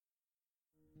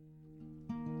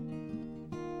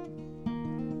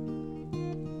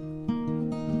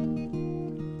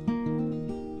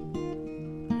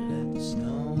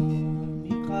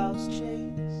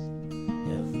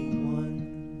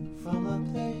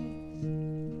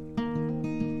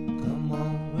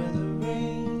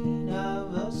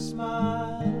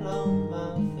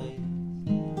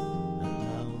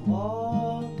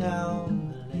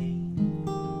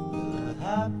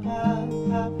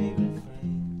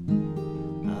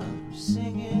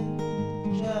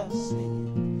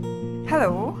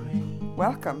Hello,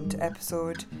 welcome to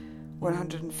episode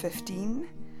 115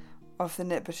 of the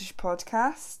Knit British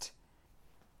podcast.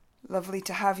 Lovely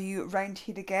to have you round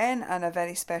here again, and a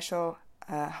very special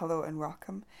hello and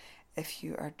welcome if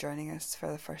you are joining us for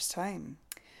the first time.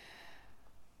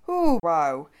 Oh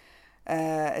wow,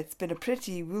 it's been a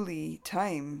pretty woolly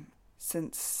time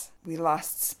since we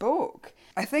last spoke.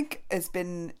 I think it's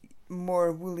been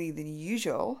more woolly than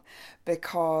usual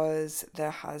because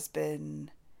there has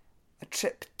been a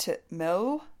trip to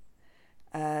mill.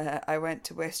 I went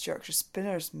to West Yorkshire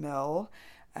Spinners Mill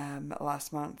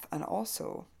last month, and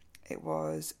also it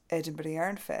was Edinburgh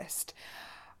Yarn Fest.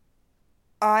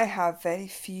 I have very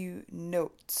few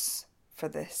notes for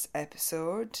this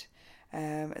episode.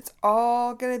 It's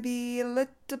all going to be a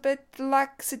little bit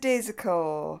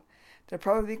lackadaisical. There'll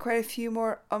probably be quite a few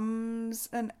more ums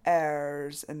and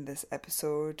ers in this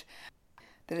episode.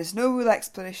 There is no wool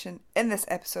exploration in this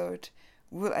episode.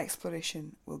 Wool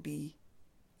exploration will be,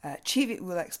 Cheviot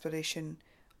wool exploration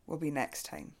will be next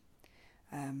time.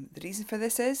 The reason for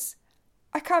this is,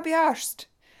 I can't be arsed.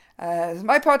 It's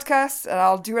my podcast and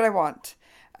I'll do what I want.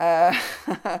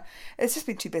 It's just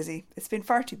been too busy. It's been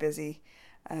far too busy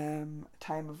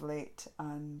time of late,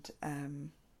 and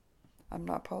I'm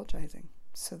not apologising.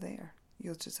 So there,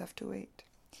 you'll just have to wait.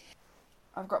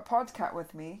 I've got Podcat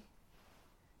with me.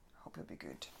 Hope it'll be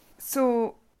good.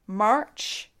 So,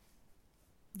 March,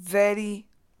 very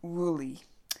woolly.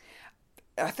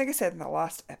 I think I said in the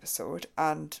last episode,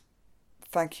 and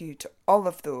thank you to all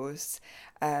of those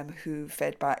who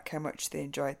fed back how much they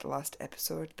enjoyed the last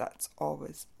episode. That's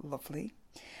always lovely.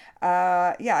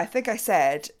 I think I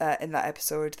said in that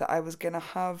episode that I was going to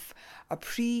have a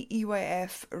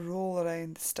pre-EYF roll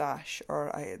around the stash,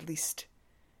 or I at least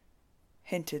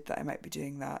hinted that I might be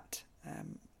doing that.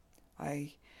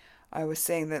 I was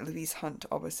saying that Louise Hunt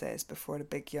always says before a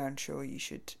big yarn show you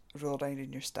should roll around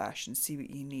in your stash and see what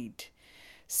you need.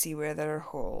 See where there are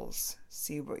holes.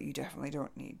 See what you definitely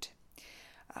don't need.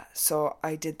 So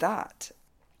I did that.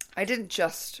 I didn't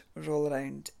just roll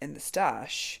around in the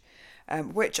stash,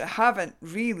 which I haven't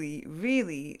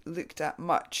really looked at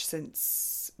much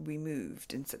since we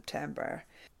moved in September.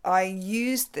 I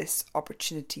used this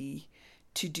opportunity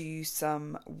to do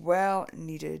some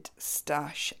well-needed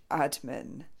stash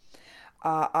admin.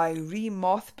 I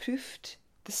re-moth-proofed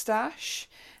the stash.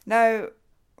 Now,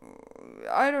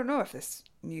 I don't know if this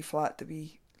new flat that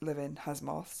we live in has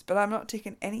moths, but I'm not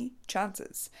taking any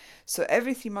chances. So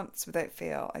every 3 months without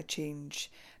fail, I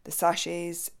change the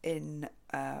sachets in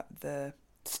the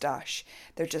stash.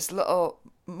 They're just little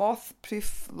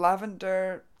moth-proof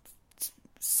lavender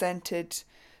scented,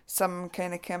 some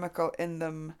kind of chemical in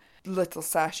them, little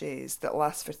sachets that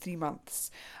last for 3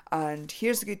 months. And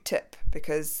here's a good tip,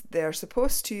 because they're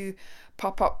supposed to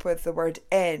pop up with the word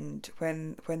end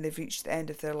when they've reached the end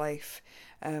of their life,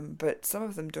 but some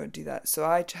of them don't do that, so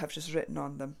I have just written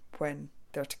on them when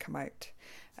they're to come out.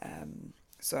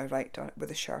 So I write on it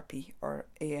with a Sharpie or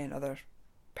any other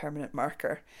permanent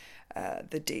marker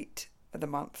the date of the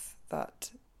month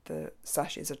that the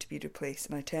sachets are to be replaced,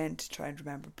 and I tend to try and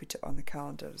remember to put it on the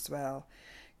calendar as well,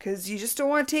 because you just don't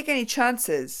want to take any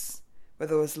chances with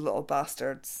those little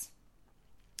bastards.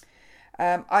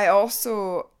 I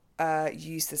also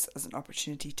use this as an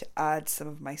opportunity to add some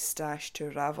of my stash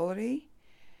to Ravelry.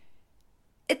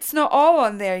 It's not all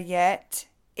on there yet.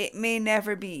 It may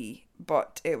never be,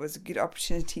 but it was a good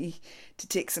opportunity to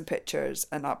take some pictures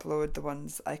and upload the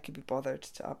ones I could be bothered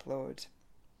to upload.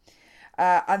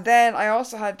 And then I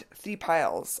also had 3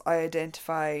 piles. I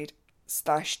identified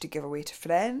stash to give away to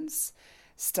friends,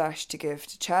 stash to give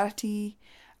to charity,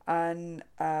 and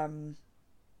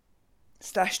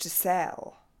stash to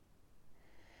sell.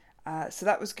 So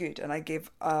that was good, and I gave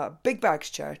a big bag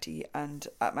to charity, and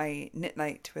at my knit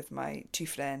night with my 2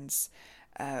 friends,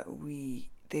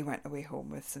 they went away home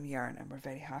with some yarn and were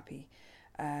very happy,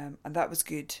 and that was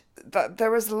good. That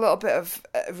there was a little bit of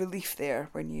relief there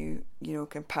when you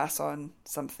can pass on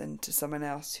something to someone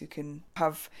else who can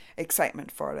have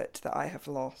excitement for it that I have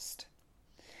lost.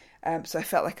 So I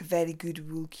felt like a very good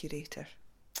wool curator.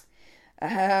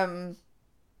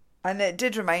 And it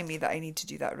did remind me that I need to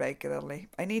do that regularly.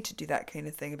 I need to do that kind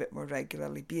of thing a bit more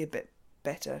regularly, be a bit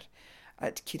better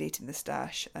at curating the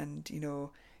stash and,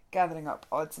 gathering up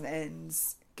odds and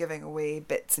ends, giving away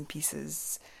bits and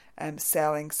pieces,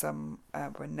 selling some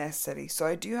when necessary. So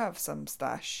I do have some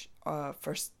stash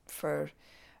for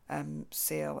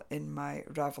sale in my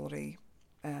Ravelry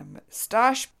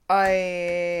stash.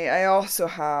 I also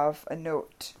have a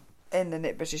note in the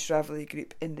Knit British Ravelry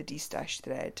group in the D-Stash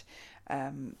thread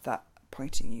that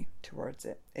pointing you towards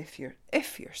it if you're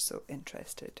so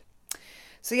interested.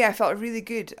 So yeah, I felt really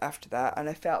good after that, and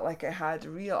I felt like I had a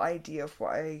real idea of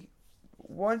what I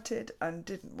wanted and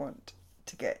didn't want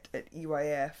to get at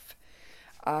EYF.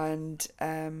 And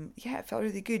yeah, it felt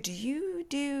really good. Do you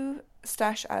do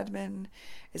stash admin?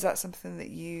 Is that something that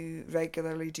you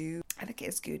regularly do? I think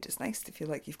it's good. It's nice to feel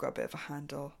like you've got a bit of a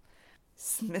handle.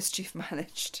 Mischief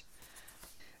managed.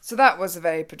 So that was a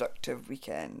very productive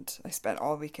weekend. I spent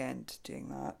all weekend doing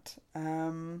that.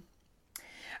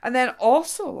 And then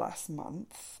also last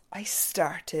month, I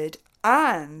started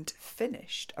and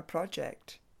finished a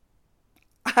project.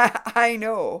 I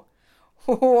know.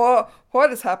 What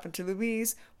has happened to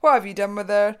Louise? What have you done with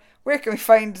her? Where can we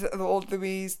find the old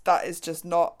Louise? That is just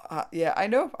not... yeah, I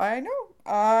know. And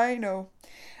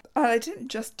I didn't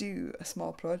just do a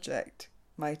small project,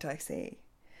 might I say.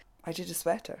 I did a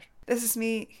sweater. This is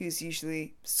me, who's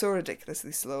usually so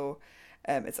ridiculously slow.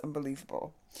 It's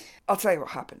unbelievable. I'll tell you what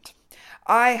happened.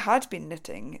 I had been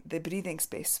knitting the breathing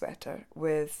space sweater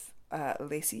with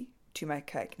Lacey to my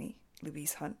cagney,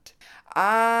 Louise Hunt,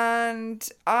 and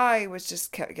I was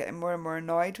just kept getting more and more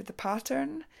annoyed with the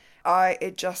pattern.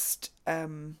 It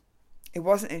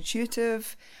wasn't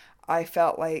intuitive. I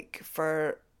felt like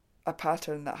for a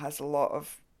pattern that has a lot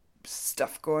of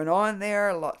stuff going on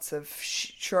there, lots of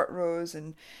short rows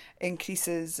and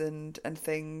increases and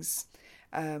things,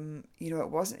 it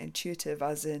wasn't intuitive,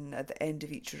 as in at the end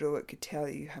of each row it could tell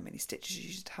you how many stitches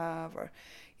you should have, or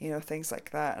things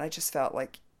like that. And I just felt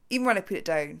like, even when I put it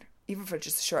down, even for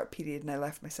just a short period, and I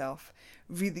left myself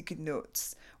really good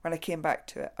notes, when I came back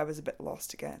to it I was a bit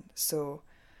lost again. So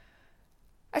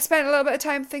I spent a little bit of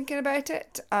time thinking about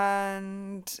it,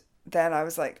 and then I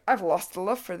was like, I've lost the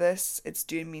love for this. It's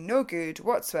doing me no good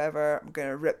whatsoever. I'm going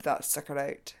to rip that sucker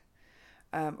out,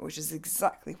 which is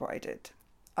exactly what I did.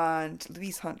 And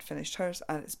Louise Hunt finished hers,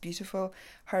 and it's beautiful.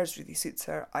 Hers really suits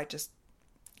her. I just,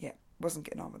 wasn't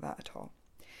getting on with that at all.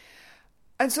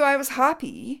 And so I was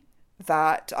happy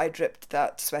that I'd ripped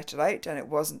that sweater out and it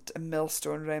wasn't a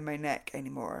millstone around my neck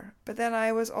anymore. But then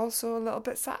I was also a little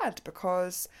bit sad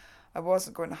because I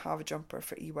wasn't going to have a jumper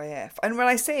for EYF. And when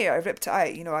I say I ripped it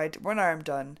out, I had one arm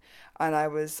done, and I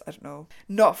was,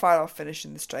 not far off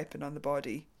finishing the striping on the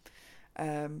body.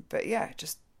 But yeah, it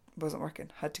just wasn't working.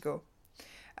 Had to go.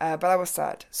 But I was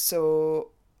sad.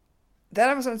 So then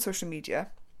I was on social media,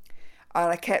 and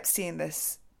I kept seeing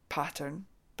this pattern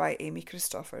by Amy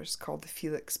Christoffers called the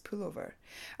Felix Pullover.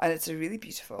 And it's a really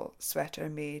beautiful sweater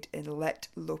made in Let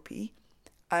Lopi,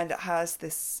 and it has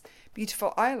this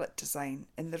beautiful eyelet design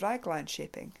in the raglan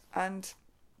shaping. And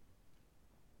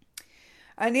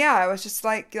yeah, I was just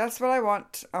like, that's what I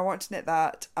want. I want to knit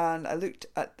that. And I looked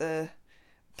at the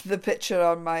picture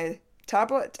on my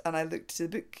tablet, and I looked to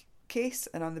the bookcase,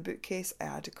 and on the bookcase I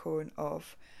had a cone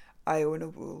of Iona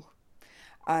wool.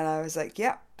 And I was like,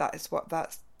 yeah, that is what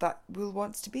that wool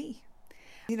wants to be.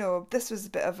 This was a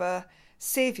bit of a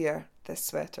saviour, this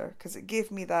sweater, because it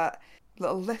gave me that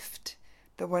little lift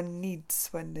that one needs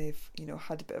when they've,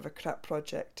 had a bit of a crap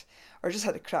project, or just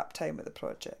had a crap time with the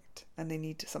project, and they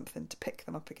need something to pick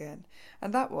them up again.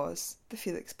 And that was the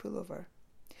Felix Pullover.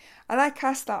 And I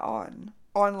cast that on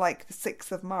like the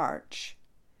 6th of March,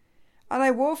 and I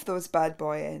wove those bad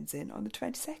boy ends in on the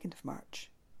 22nd of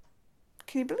March.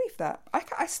 Can you believe that?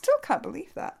 I still can't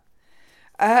believe that.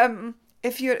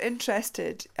 If you're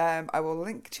interested, I will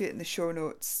link to it in the show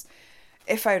notes.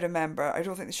 If I remember, I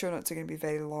don't think the show notes are going to be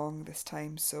very long this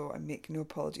time, so I make no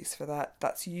apologies for that.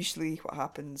 That's usually what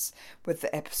happens with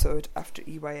the episode after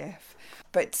EYF.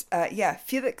 But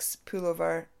Felix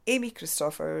Pullover, Amy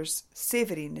Christoffers,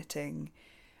 Savoury Knitting.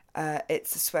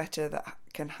 It's a sweater that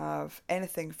can have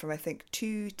anything from, I think,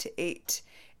 2 to 8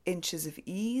 inches of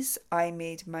ease. I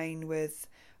made mine with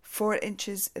 4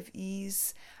 inches of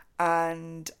ease,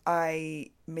 and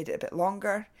I made it a bit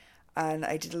longer, and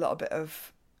I did a little bit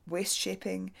of waist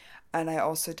shaping, and I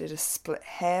also did a split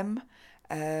hem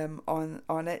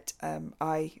on it.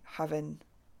 I having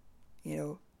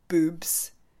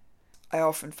boobs, I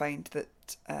often find that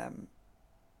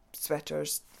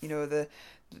sweaters,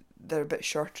 they're a bit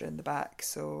shorter in the back,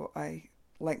 so I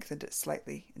lengthened it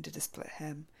slightly and did a split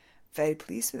hem. Very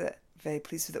pleased with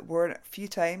it. Worn it a few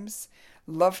times.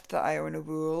 Loved the Iona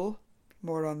wool.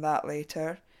 More on that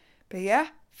later. But yeah,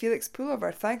 Felix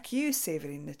Pullover, thank you,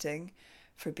 Savoury Knitting,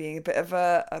 for being a bit of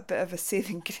a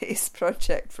saving grace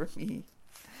project for me,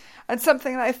 and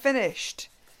something that I finished.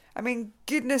 I mean,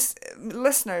 goodness,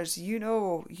 listeners, you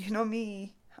know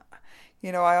me.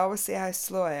 I always say how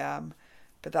slow I am,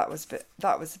 but that was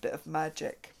a bit of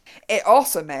magic. It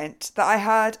also meant that I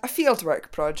had a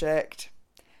fieldwork project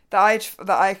that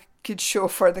I could show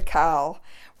for the Cal,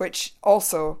 which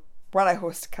also when I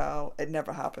host a Cal, it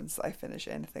never happens that I finish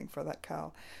anything for that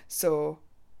Cal. So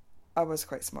I was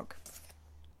quite smug.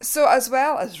 So as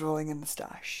well as rolling in the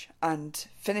stash and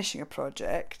finishing a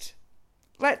project,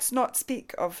 let's not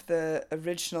speak of the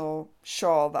original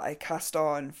shawl that I cast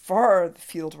on for the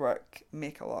fieldwork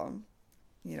make-along.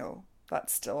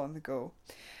 That's still on the go.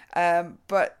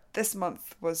 But this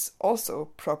month was also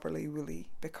properly woolly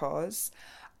because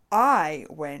I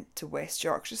went to West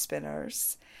Yorkshire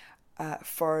Spinners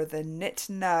for the Knit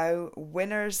Now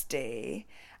Winners' Day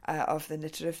of the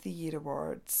Knitter of the Year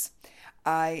Awards.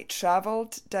 I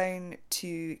travelled down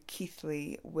to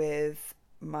Keighley with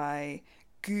my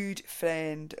good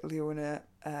friend Leona,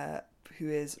 who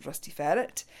is Rusty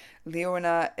Ferret.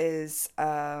 Leona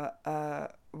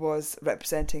was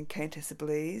representing Countess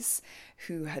Ablaze,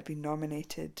 who had been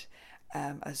nominated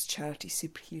as charity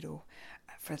superhero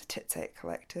for the Titsite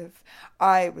Collective.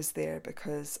 I was there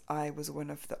because I was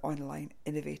one of the online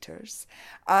innovators,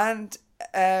 and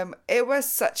it was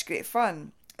such great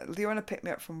fun. Leona picked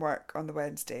me up from work on the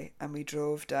Wednesday, and we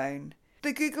drove down.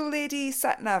 The Google lady,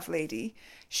 sat-nav lady,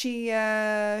 she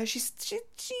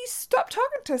stopped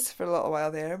talking to us for a little while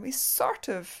there, and we sort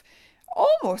of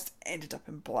almost ended up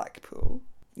in Blackpool.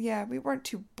 Yeah, we weren't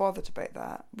too bothered about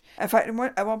that. In fact,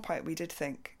 at one point we did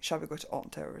think, shall we go to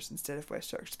Alton Towers instead of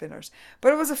West Yorkshire Spinners?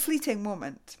 But it was a fleeting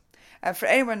moment. For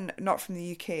anyone not from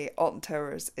the UK, Alton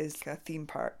Towers is like a theme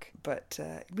park, but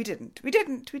we didn't.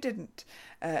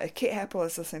 Kate Heppel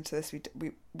is listening to this. We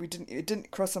didn't. It didn't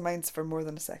cross our minds for more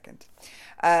than a second.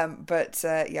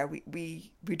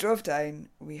 We drove down.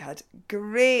 We had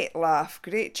great laugh,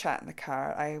 great chat in the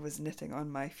car. I was knitting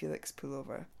on my Felix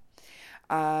pullover,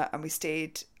 and we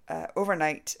stayed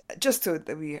overnight just so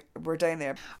that we were down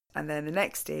there. And then the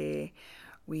next day,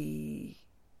 we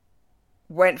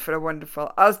went for a wonderful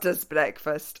Asda's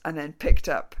breakfast and then picked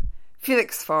up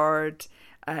Felix Ford,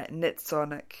 Knit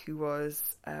Sonic, who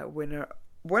was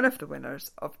one of the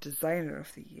winners of Designer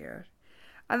of the Year.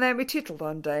 And then we tootled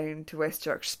on down to West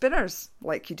Yorkshire Spinners,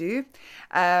 like you do.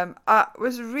 It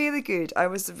was really good. I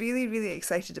was really, really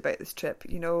excited about this trip.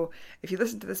 If you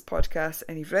listen to this podcast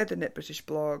and you've read the Knit British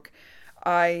blog,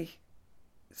 I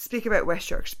speak about West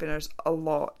Yorkshire Spinners a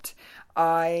lot.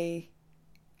 I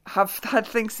have had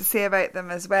things to say about them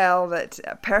as well that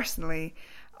personally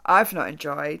I've not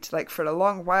enjoyed. Like for a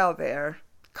long while there,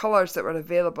 colours that were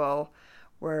available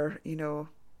were,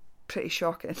 pretty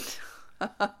shocking.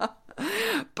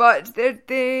 But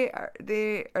they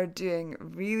are doing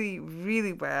really,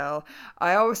 really well.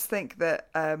 I always think that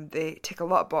they tick a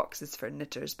lot of boxes for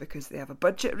knitters because they have a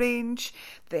budget range.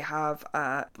 They have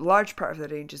a large part of the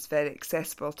range is very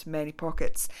accessible to many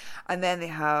pockets, and then they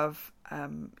have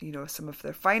some of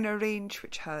their finer range,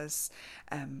 which has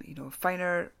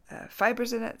finer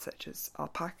fibres in it, such as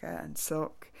alpaca and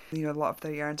silk. A lot of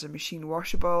their yarns are machine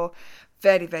washable,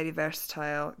 very, very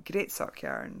versatile, great sock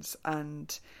yarns,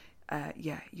 and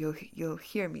you'll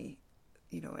hear me,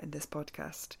 in this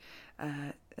podcast,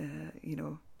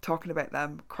 talking about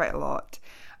them quite a lot.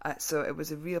 So it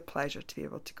was a real pleasure to be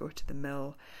able to go to the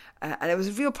mill, and it was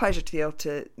a real pleasure to be able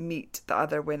to meet the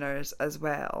other winners as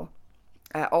well.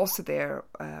 Also there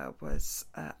was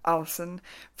Alison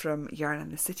from Yarn in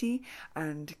the City,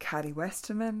 and Carrie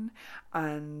Westerman,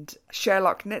 and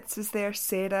Sherlock Knits was there.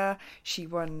 Sarah, she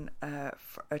won a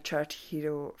charity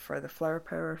hero for the Flower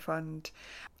Power Fund.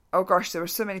 Oh gosh, there were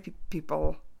so many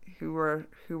people who were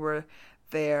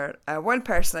there. One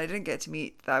person I didn't get to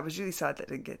meet, that I was really sad that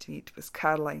I didn't get to meet, was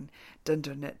Caroline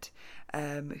Dundernit,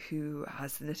 who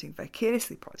has the Knitting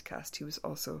Vicariously podcast, who was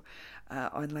also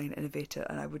online innovator,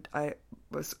 and I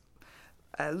was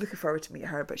looking forward to meet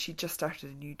her, but she just started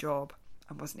a new job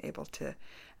and wasn't able to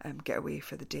get away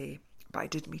for the day. But I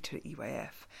did meet her at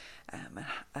EYF,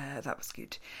 that was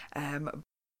good.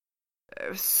 It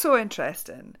was so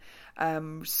interesting.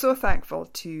 So thankful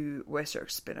to West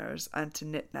Yorkshire Spinners and to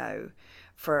Knit Now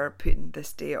for putting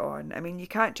this day on. I mean, you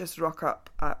can't just rock up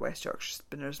at West Yorkshire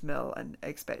Spinners Mill and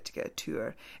expect to get a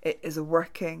tour. It is a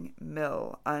working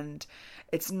mill, and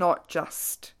it's not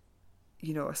just,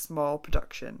 a small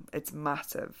production. It's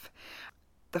massive.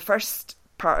 The first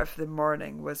part of the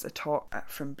morning was a talk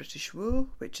from British Wool,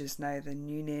 which is now the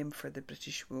new name for the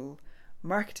British Wool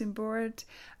Marketing Board.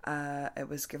 It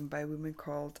was given by a woman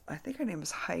called, I think her name was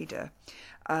Haida,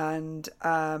 and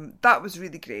that was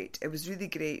really great. It was really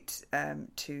great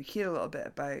to hear a little bit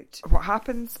about what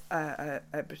happens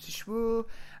at British Wool,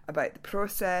 about the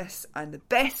process, and the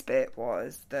best bit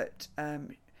was that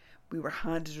we were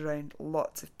handed around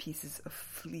lots of pieces of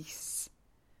fleece,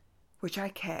 which I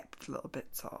kept little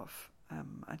bits of.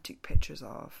 and took pictures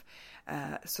of.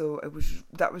 So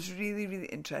that was really, really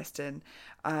interesting,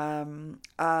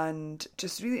 and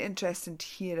just really interesting to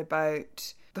hear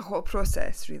about the whole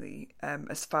process, really,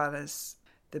 as far as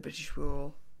the British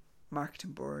Wool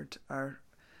Marketing Board are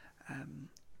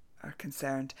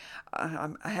concerned.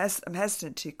 I'm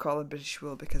hesitant to call them British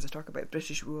Wool because I talk about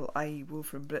British Wool, i.e. wool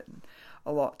from Britain,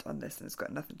 a lot on this, and it's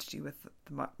got nothing to do with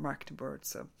the Marketing Board,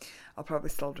 so I'll probably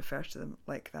still refer to them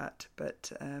like that.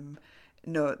 But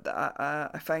no,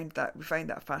 we find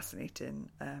that fascinating,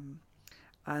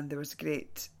 and there was a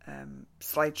great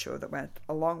slideshow that went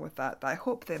along with that I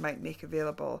hope they might make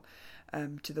available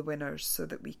to the winners so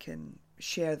that we can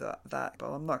share that.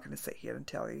 Well, I'm not going to sit here and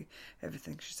tell you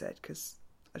everything she said because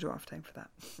I don't have time for that.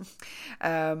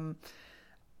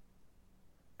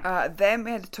 Then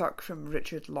we had a talk from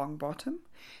Richard Longbottom,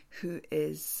 who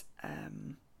is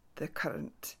the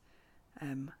current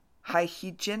High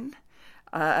Heejin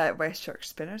at West Yorkshire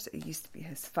Spinners. It used to be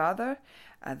his father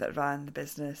that ran the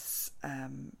business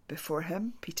before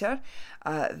him, Peter.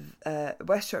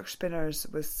 West Yorkshire Spinners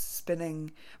was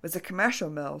a commercial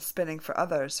mill spinning for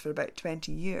others for about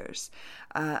 20 years,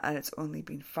 and it's only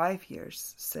been 5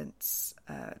 years since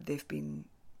they've been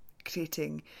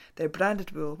creating their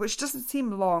branded wool, which doesn't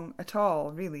seem long at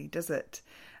all, really, does it?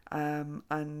 And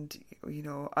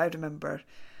I remember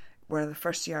one of the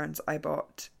first yarns I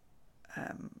bought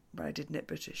when I did Knit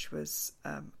British was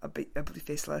a Blue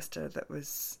Face Leicester that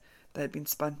had been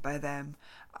spun by them,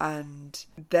 and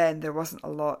then there wasn't a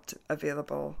lot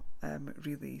available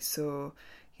really. So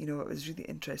it was really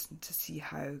interesting to see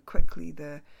how quickly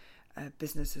the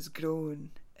business has grown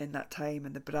in that time,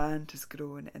 and the brand has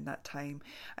grown in that time,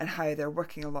 and how they're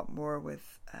working a lot more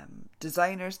with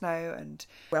designers now, and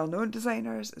well-known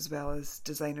designers as well as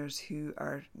designers who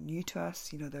are new to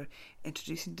us. They're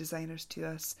introducing designers to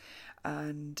us,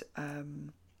 and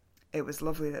it was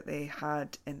lovely that they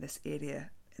had in this area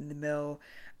in the mill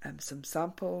some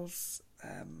samples.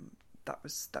 That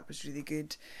was really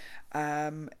good.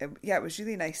 It was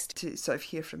really nice to sort of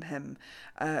hear from him,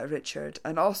 Richard,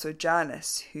 and also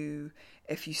Janice, who,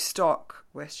 if you stalk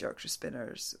West Yorkshire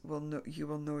Spinners, you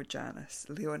will know Janice.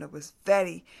 Leona was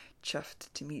very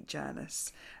chuffed to meet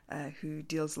Janice, who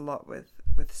deals a lot with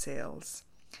sales.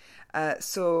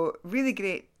 So really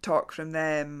great talk from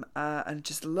them, and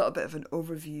just a little bit of an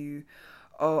overview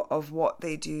of what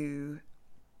they do.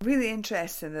 Really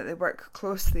interesting that they work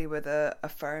closely with a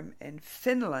firm in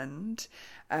Finland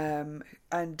and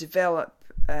develop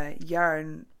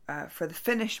yarn for the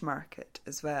Finnish market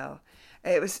as well.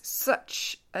 It was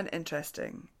such an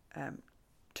interesting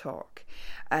talk.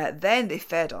 Then they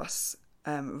fed us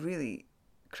really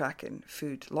cracking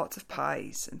food, lots of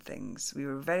pies and things. We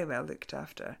were very well looked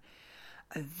after.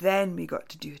 And then we got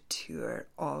to do a tour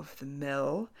of the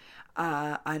mill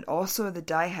and also the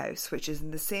dye house, which is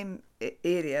in the same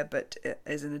area but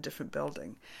is in a different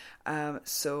building.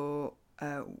 So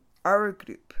our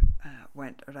group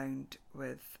went around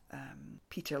with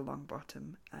Peter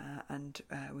Longbottom, and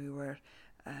we were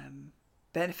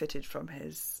benefited from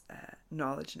his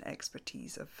knowledge and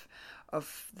expertise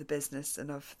of the business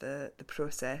and of the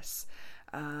process.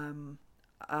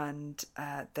 And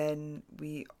then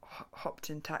we hopped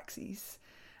in taxis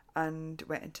and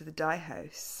went into the dye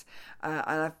house, and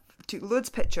I took loads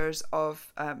of pictures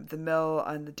of the mill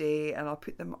and the day, and I'll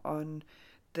put them on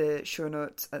the show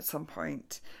notes at some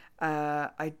point.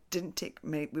 I didn't take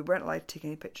many. We weren't allowed to take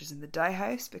any pictures in the dye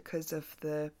house because of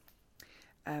the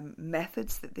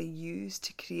methods that they use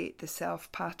to create the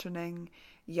self-patterning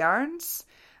yarns.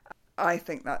 I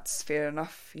think that's fair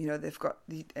enough. They've got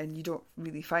and you don't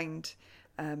really find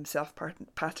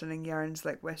self-patterning yarns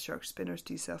like West Yorkshire Spinners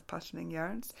do self-patterning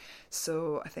yarns,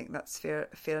 so I think that's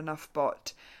fair enough.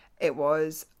 But it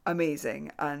was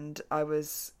amazing, and I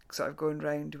was sort of going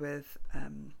round with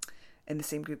in the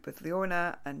same group with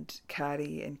Leona and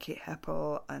Carrie and Kate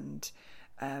Heppel and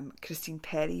Christine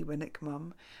Perry, Winnick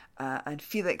mum, and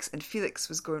Felix. And Felix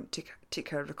was going to take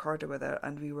her recorder with her,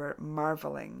 and we were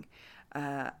marvelling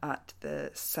at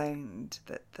the sound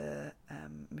that the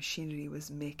machinery was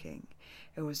making.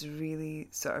 It was really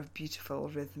sort of beautiful,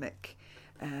 rhythmic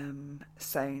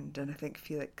sound, and I think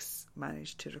Felix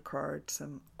managed to record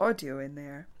some audio in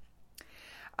there.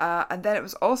 And then it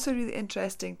was also really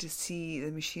interesting to see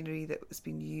the machinery that was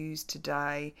being used to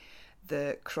dye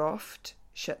the Croft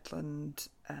Shetland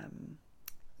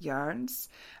yarns.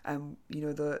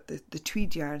 The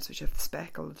tweed yarns, which have the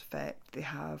speckled effect, they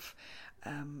have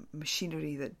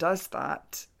machinery that does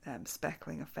that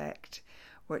speckling effect,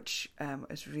 which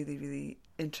is really, really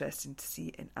interesting to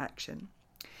see in action.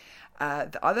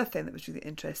 The other thing that was really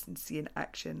interesting to see in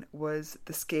action was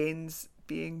the skeins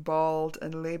being balled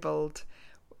and labelled.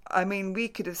 I mean, we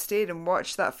could have stayed and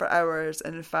watched that for hours,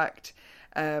 and in fact,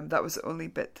 that was the only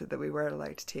bit that we were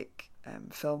allowed to take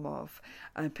film of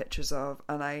and pictures of,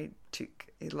 and I took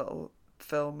a little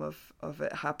film of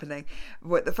it happening.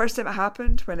 The first time it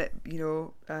happened, when it,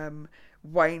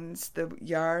 winds the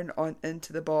yarn on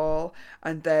into the ball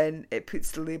and then it puts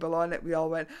the label on it, we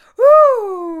all went,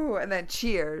 woo! And then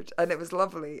cheered, and it was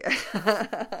lovely.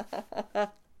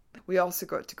 We also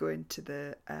got to go into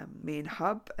the main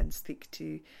hub and speak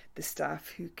to the staff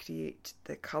who create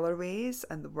the colourways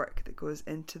and the work that goes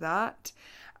into that.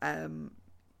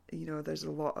 There's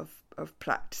a lot of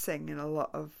practicing and a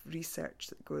lot of research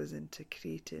that goes into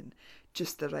creating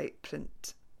just the right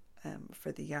print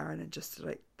for the yarn and just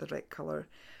the right colour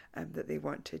that they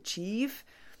want to achieve.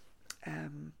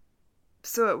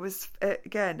 So it was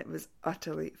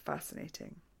utterly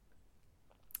fascinating.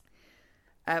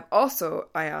 Also,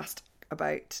 I asked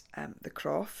about the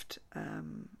croft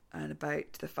and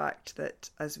about the fact that,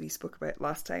 as we spoke about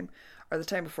last time, or the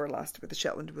time before last with the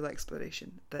Shetland wool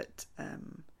exploration, that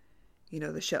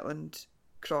the Shetland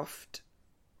croft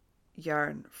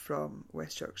yarn from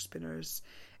West Yorkshire Spinners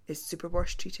is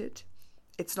superwash treated.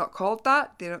 It's not called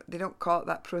that. They don't call it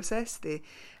that process. They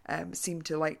seem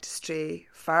to like to stray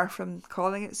far from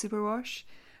calling it superwash,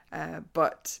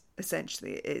 but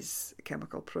essentially it is a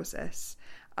chemical process.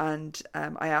 And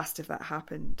I asked if that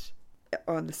happened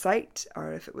on the site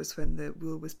or if it was when the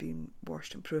wool was being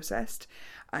washed and processed,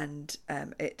 and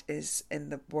it is in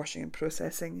the washing and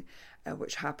processing,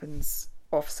 which happens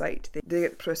off-site. They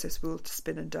get processed wool to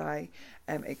spin and dye.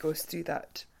 It goes through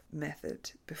that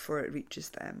method before it reaches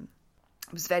them.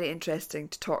 It was very interesting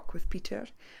to talk with Peter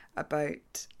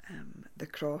about the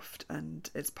croft and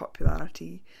its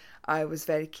popularity. I was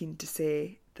very keen to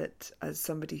say that, as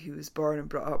somebody who was born and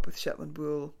brought up with Shetland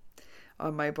wool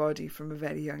on my body from a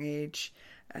very young age,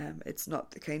 it's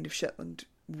not the kind of Shetland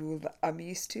wool that I'm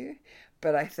used to,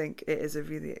 but I think it is a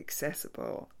really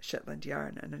accessible Shetland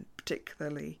yarn, and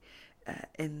particularly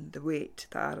in the weight,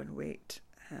 the Aran weight.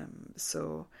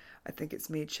 So I think it's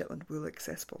made Shetland wool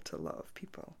accessible to a lot of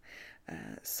people.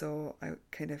 So I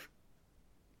kind of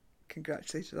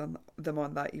congratulated them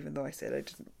on that, even though I said I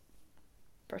didn't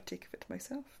partake of it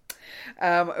myself.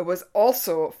 It was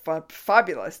also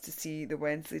fabulous to see the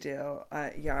Wensleydale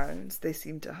yarns. They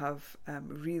seem to have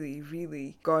really,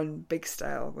 really gone big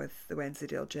style with the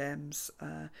Wensleydale gems,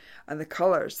 and the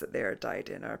colours that they are dyed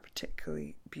in are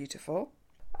particularly beautiful.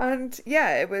 And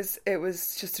yeah, it was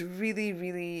just really,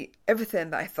 really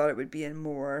everything that I thought it would be and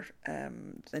more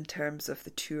in terms of the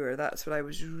tour. That's what I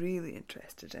was really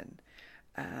interested in.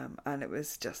 And it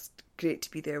was just great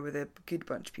to be there with a good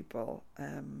bunch of people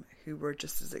who were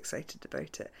just as excited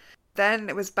about it. Then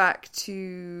it was back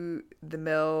to the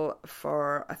mill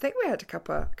for, I think we had a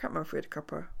cuppa. I can't remember if we had a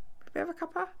cuppa. Did we have a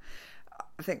cuppa?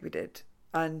 I think we did.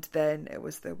 And then it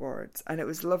was the awards. And it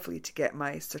was lovely to get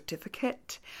my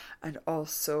certificate and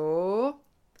also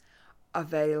a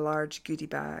very large goodie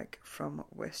bag from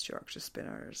West Yorkshire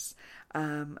Spinners.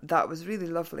 That was really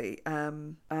lovely.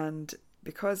 And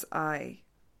because I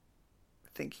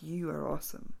think you are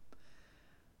awesome,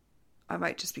 I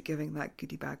might just be giving that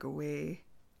goodie bag away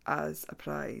as a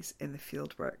prize in the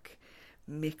fieldwork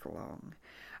make-along.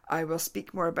 I will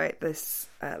speak more about this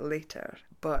later,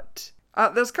 but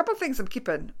there's a couple of things I'm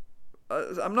keeping.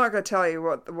 I'm not going to tell you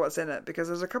what's in it, because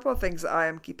there's a couple of things that I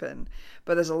am keeping,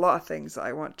 but there's a lot of things that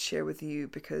I want to share with you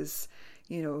because,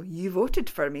 you voted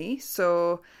for me,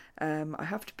 so I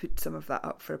have to put some of that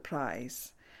up for a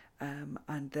prize.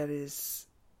 And there is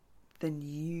the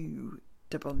new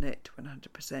double knit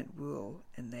 100% wool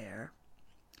in there,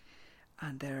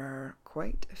 and there are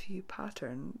quite a few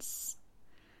patterns,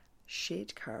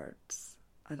 shade cards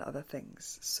and other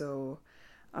things, so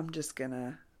I'm just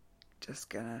gonna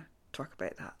talk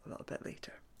about that a little bit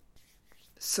later.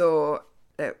 So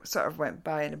it sort of went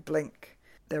by in a blink.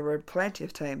 There were plenty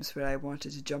of times where I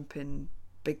wanted to jump in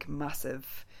big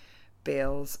massive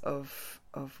bales of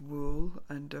wool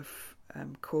and of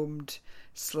combed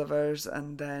slivers,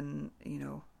 and then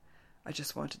I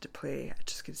just wanted to play. I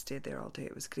just could stay there all day.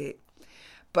 It was great.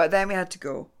 But then we had to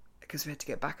go because we had to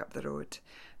get back up the road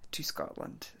to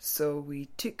Scotland. So we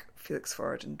took Felix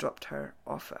forward and dropped her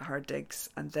off at her digs,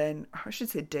 and then, I should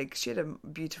say digs, she had a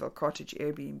beautiful cottage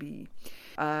Airbnb.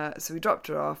 So we dropped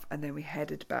her off and then we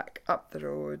headed back up the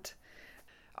road.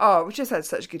 Oh, we just had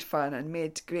such good fun and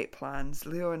made great plans.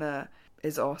 Leona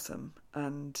is awesome,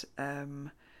 and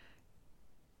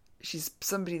she's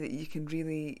somebody that you can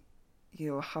really,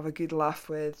 have a good laugh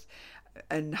with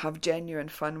and have genuine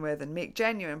fun with and make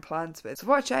genuine plans with. So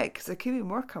watch out, because there could be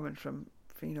more coming from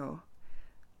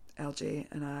LJ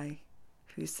and I.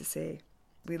 who's to say?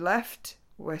 We left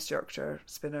West Yorkshire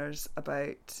Spinners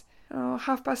about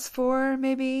 4:30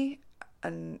 maybe,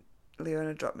 and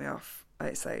Leona dropped me off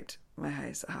outside my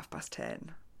house at 10:30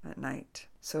 at night.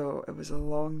 So it was a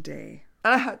long day.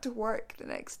 And I had to work the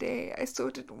next day. I so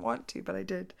didn't want to, but I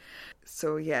did.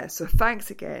 So yeah, so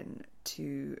thanks again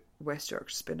to West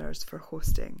Yorkshire Spinners for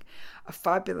hosting a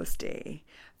fabulous day.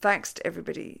 Thanks to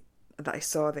everybody that I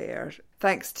saw there.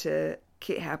 Thanks to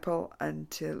Kate Heppel and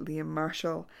to Liam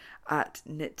Marshall at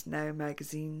Knit Now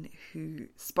magazine, who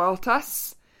spoilt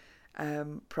us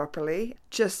properly.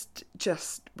 Just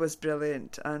was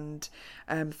brilliant. And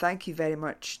thank you very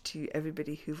much to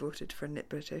everybody who voted for Knit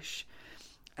British.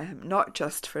 Not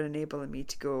just for enabling me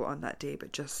to go on that day,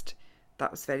 but just that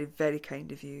was very, very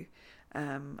kind of you.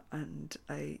 And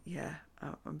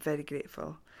I'm very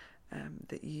grateful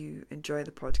that you enjoy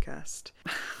the podcast.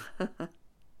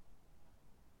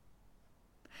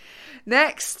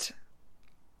 Next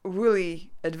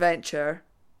woolly adventure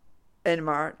in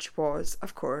March was,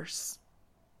 of course,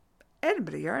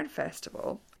 Edinburgh Yarn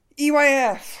Festival.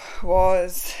 EYF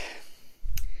was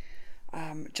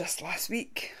just last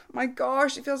week. My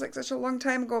gosh, it feels like such a long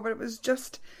time ago, but it was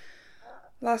just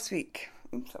last week.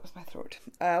 Oops, that was my throat.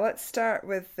 Let's start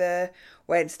with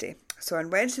Wednesday. So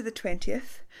on Wednesday the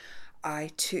 20th,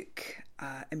 I took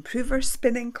improver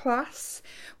spinning class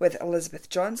with Elizabeth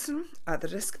Johnson at the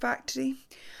Risk Factory,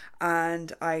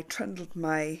 and I trundled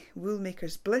my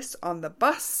Woolmaker's Bliss on the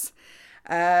bus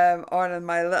on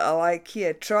my little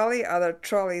IKEA trolley. Other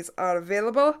trolleys are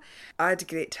available. I had a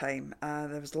great time.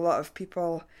 There was a lot of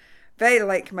people, very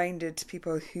like-minded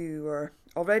people who were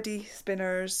already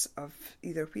spinners of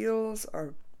either wheels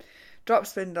or drop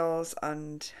spindles,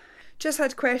 and just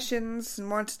had questions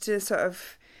and wanted to sort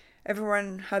of,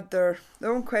 everyone had their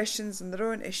own questions and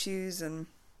their own issues, and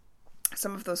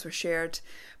some of those were shared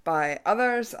by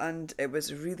others, and it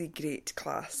was a really great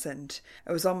class. And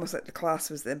it was almost like the class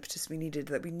was the impetus we needed,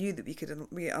 that we knew that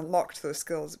we unlocked those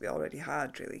skills that we already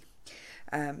had, really.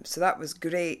 So that was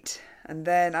great. And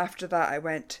then after that I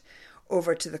went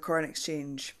over to the Corn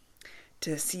Exchange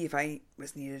to see if I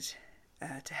was needed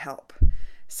to help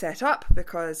set up,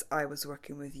 because I was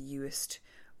working with used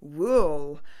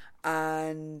wool,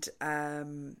 and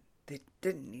they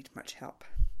didn't need much help.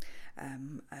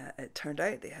 It turned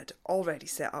out they had already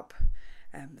set up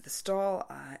the stall.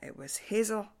 It was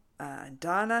Hazel and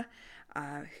Dana,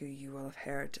 who you will have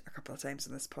heard a couple of times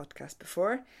on this podcast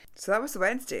before. So that was the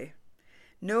Wednesday.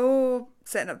 No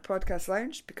setting up the podcast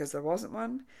lounge, because there wasn't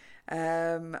one.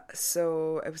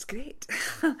 So it was great.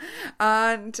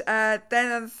 And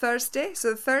then on Thursday,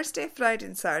 so Thursday, Friday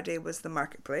and Saturday was the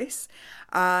marketplace,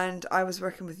 and I was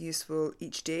working with useful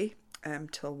each day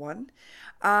till 1.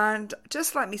 And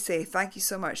just let me say thank you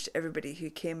so much to everybody who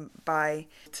came by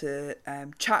to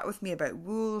chat with me about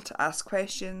wool, to ask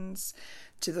questions,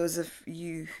 to those of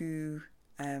you who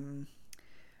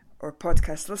or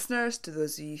podcast listeners, to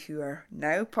those of you who are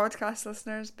now podcast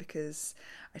listeners, because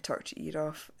I talked your ear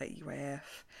off at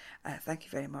EYF. Thank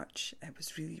you very much. It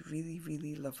was really, really,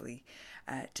 really lovely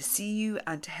to see you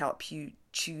and to help you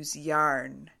choose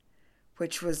yarn,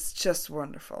 which was just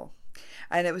wonderful.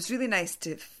 And it was really nice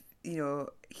to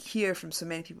hear from so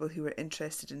many people who were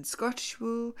interested in Scottish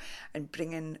wool and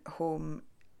bringing home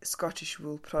Scottish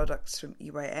wool products from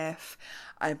EYF,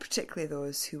 and particularly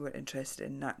those who were interested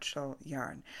in natural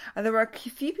yarn. And there were a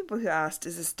few people who asked,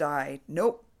 is this dyed?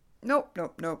 Nope.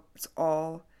 It's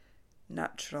all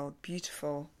natural,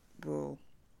 beautiful wool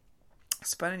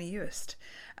spun and used.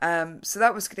 So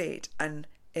that was great, and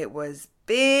it was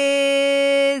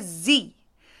busy.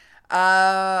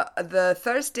 The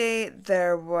Thursday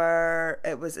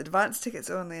it was advance tickets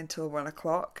only until 1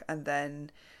 o'clock, and then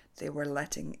they were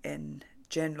letting in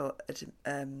general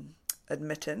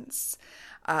admittance,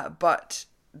 but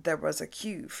there was a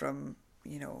queue from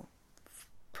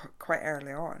quite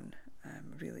early on,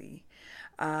 really.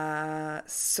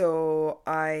 So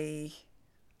I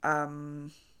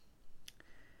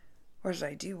what did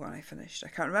I do when I finished? I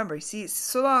can't remember. You see, it's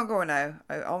so long ago now,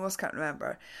 I almost can't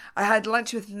remember. I had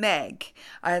lunch with Meg.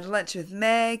 And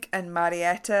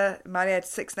Marietta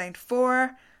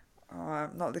 694.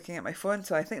 I'm not looking at my phone,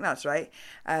 so I think that's right.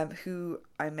 Who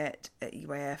I met at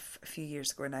EYF a few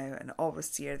years ago now, and always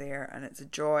see her there, and it's a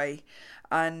joy.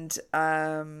 And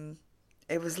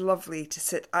it was lovely to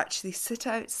sit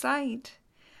outside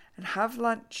and have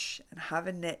lunch and have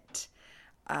a knit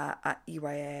at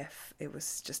EYF. It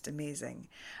was just amazing.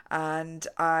 And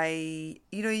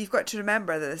you've got to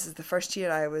remember that this is the first year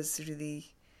I was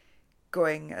really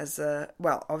going as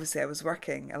obviously I was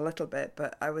working a little bit,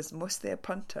 but I was mostly a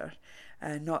punter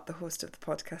and not the host of the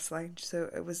podcast lounge. So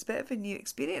it was a bit of a new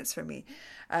experience for me.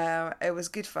 It was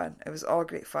good fun. It was all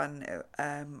great fun.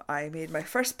 I made my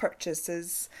first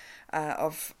purchases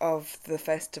of the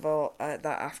festival that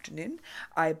afternoon.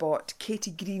 I bought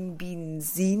Katie Green Bean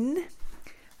zine,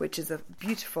 which is a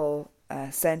beautiful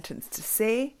sentence to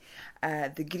say.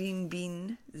 The Green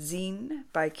Bean zine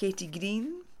by Katie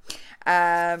Green.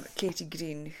 Katie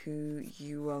Green, who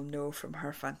you will know from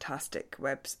her fantastic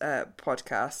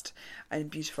podcast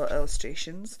and beautiful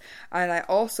illustrations. And I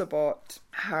also bought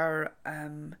her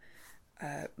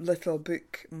little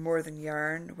book, More Than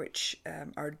Yarn, which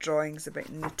are drawings about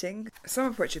knitting, some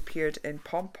of which appeared in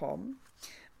Pom Pom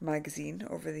magazine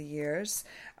over the years.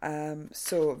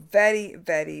 So very,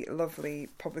 very lovely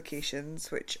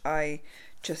publications, which I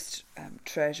just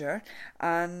treasure.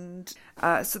 And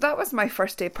so that was my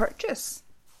first day purchase.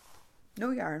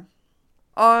 No yarn.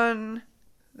 On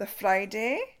the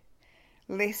Friday,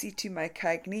 Lacey to my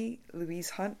Cagney,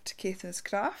 Louise Hunt, Caithness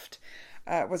Craft,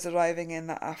 was arriving in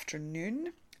that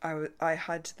afternoon. I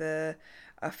had the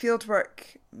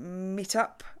fieldwork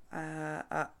meetup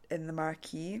in the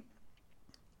Marquee.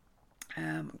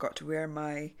 Got to wear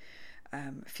my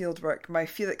fieldwork, my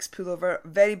Felix pullover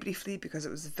very briefly because it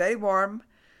was very warm.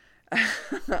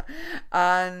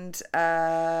 And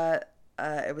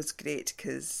it was great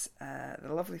because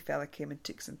the lovely fella came and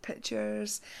took some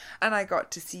pictures, and I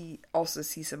got to also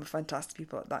see some fantastic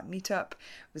people at that meetup.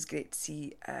 It was great to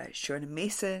see Shona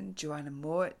Mason, Joanna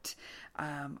Mowat.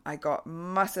 I got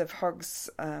massive hugs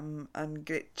and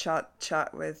great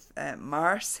chat with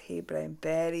Mars, Hey Brown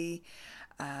Berry.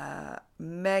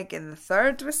 Megan the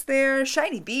Third was there.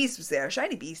 Shiny Bees was there.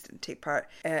 Shiny Bees didn't take part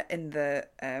in the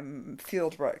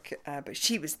field work, but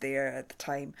she was there at the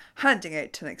time, handing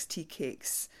out Tunnocks tea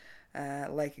cakes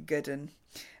like a good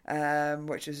one,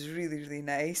 which was really, really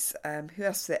nice. Who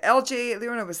else was there? LJ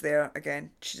Leona was there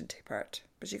again. She didn't take part,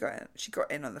 but she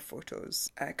got in on the photos.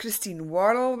 Christine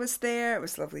Worrell was there. It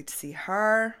was lovely to see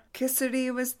her.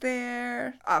 Kissery was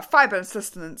there. Fibre and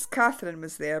Sustenance. Catherine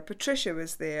was there. Patricia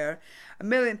was there. A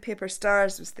Million Paper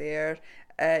Stars was there.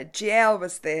 JL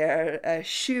was there.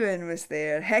 Shuan was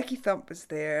there. Hecky Thump was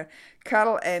there.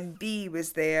 Carol MB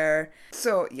was there.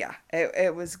 So yeah,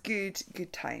 it was good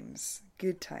times.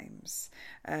 Good times.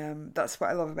 That's what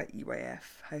I love about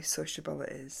EYF, how sociable it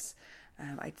is.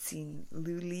 I'd seen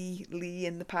Lou Lee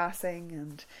in the passing,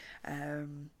 and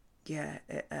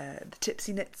the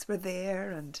Tipsy Knits were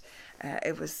there, and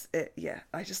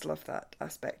I just love that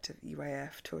aspect of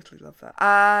EYF. Totally love that.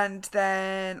 And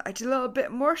then I did a little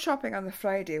bit more shopping on the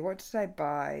Friday. What did I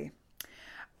buy?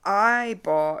 I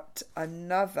bought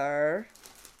another.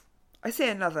 I say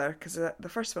another because the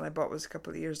first one I bought was a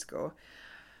couple of years ago.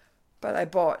 But I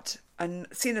bought, and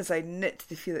seeing as I knit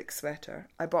the Felix sweater,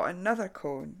 I bought another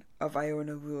cone of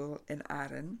Iona wool in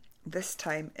Aran, this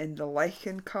time in the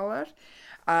lichen colour.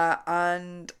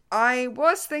 And I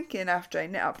was thinking after I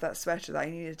knit up that sweater that I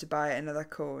needed to buy another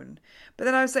cone. But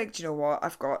then I was like, do you know what?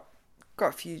 I've got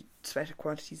a few sweater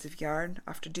quantities of yarn.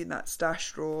 After doing that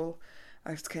stash roll,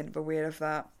 I was kind of aware of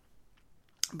that.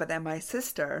 But then my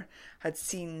sister had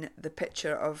seen the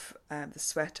picture of the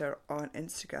sweater on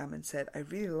Instagram and said, I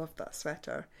really love that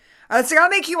sweater. And I was like, I'll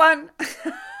make you one,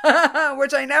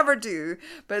 which I never do.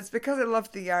 But it's because I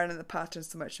loved the yarn and the pattern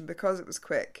so much and because it was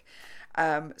quick.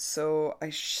 So I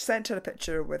sent her a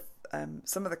picture with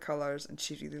some of the colours, and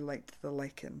she really liked the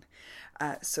lichen.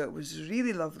 So it was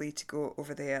really lovely to go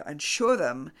over there and show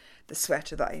them the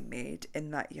sweater that I made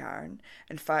in that yarn.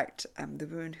 In fact, the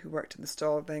woman who worked in the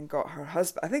stall then got her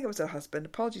husband, I think it was her husband,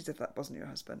 apologies if that wasn't your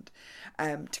husband,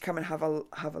 to come and have a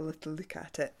little look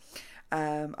at it.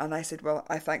 And I said, well,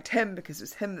 I thanked him because it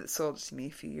was him that sold it to me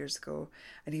a few years ago,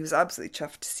 and he was absolutely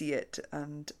chuffed to see it,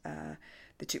 and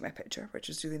they took my picture, which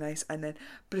was really nice. And then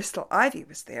Bristol Ivy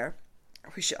was there.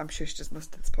 I'm sure she doesn't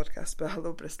listen to this podcast, but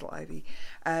hello, Bristol Ivy,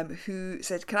 who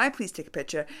said, can I please take a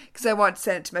picture? Because I want to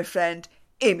send it to my friend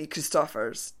Amy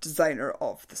Christophers, designer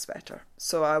of the sweater.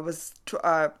 So I was,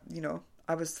 I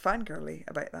was fangirly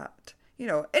about that.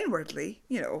 Inwardly,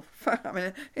 I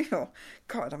mean,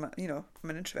 God, I'm an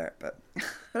introvert, but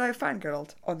I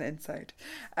fangirled on the inside.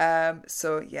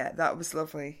 So yeah, that was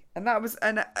lovely.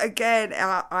 And again,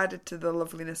 I added to the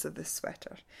loveliness of this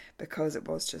sweater because it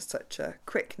was just such a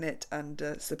quick knit and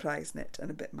a surprise knit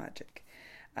and a bit magic.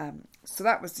 So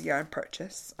that was the yarn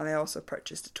purchase, and I also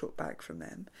purchased a tote bag from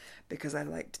them because I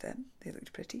liked them. They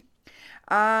looked pretty.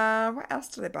 What else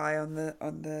did I buy on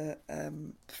the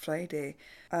Friday?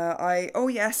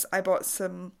 I bought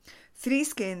some 3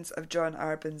 skeins of John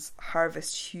Arbon's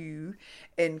Harvest Hue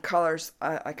in colours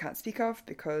I can't speak of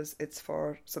because it's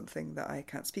for something that I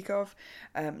can't speak of.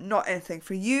 Not anything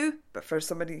for you, but for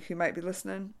somebody who might be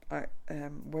listening,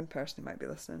 one person who might be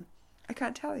listening. I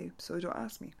can't tell you, so don't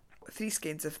ask me. 3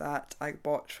 skeins of that I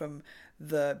bought from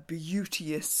the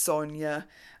beauteous Sonia,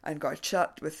 and got a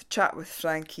chat with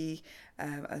Frankie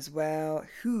as well,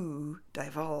 who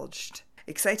divulged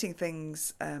exciting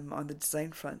things on the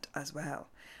design front as well.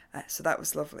 So that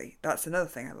was lovely. That's another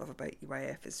thing I love about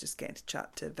EYF, is just getting to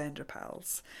chat to vendor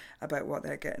pals about what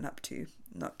they're getting up to,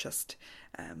 not just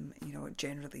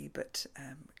generally, but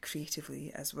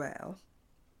creatively as well.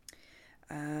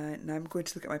 Now I'm going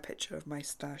to look at my picture of my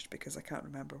stash because I can't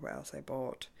remember what else I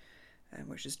bought,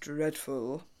 which is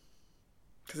dreadful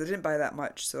because I didn't buy that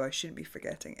much, so I shouldn't be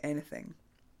forgetting anything.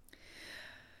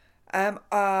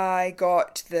 I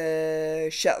got the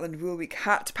Shetland Woolweek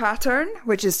hat pattern,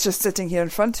 which is just sitting here in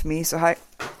front of me, so how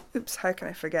can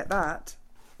I forget that?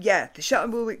 Yeah, the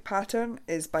Shetland Woolweek pattern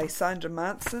is by Sandra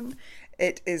Manson.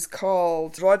 It is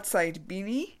called Broadside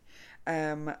Beanie,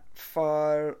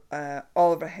 for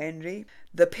Oliver Henry,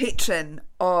 the patron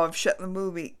of Shetland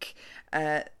Woolweek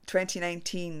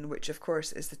 2019, which of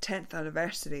course is the 10th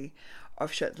anniversary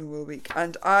of Shetland Woolweek.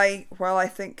 And while I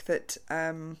think that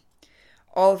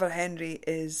Oliver Henry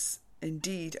is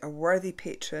indeed a worthy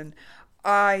patron,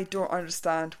 I don't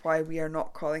understand why we are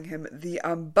not calling him the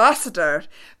ambassador,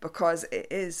 because it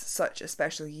is such a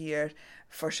special year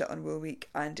for Shetland Wool Week,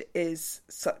 and is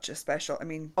such a special,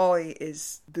 Ollie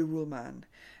is the wool man,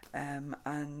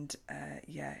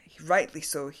 rightly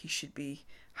so. He should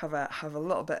have a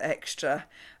little bit extra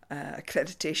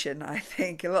accreditation, I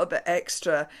think, a little bit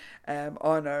extra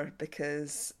honour,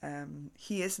 because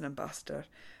he is an ambassador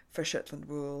for Shetland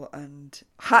Wool, and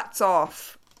hats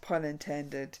off, pun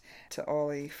intended, to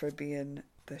Ollie for being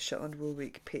the Shetland Wool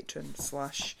Week patron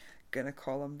 / gonna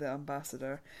call him the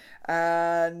ambassador.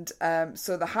 And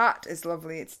so the hat is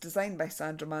lovely. It's designed by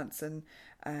Sandra Manson,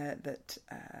 that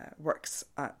works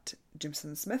at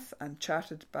Jimson Smith, and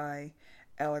charted by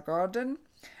Ella Gordon,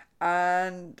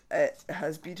 and it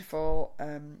has beautiful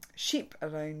sheep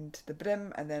around the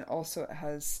brim, and then also it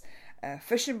has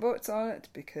fishing boats on it,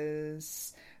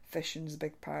 because fishing is a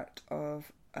big part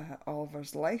of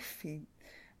Oliver's life. He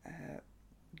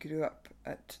grew up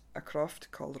at a croft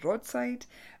called Roadside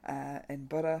in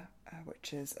Borough,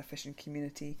 which is a fishing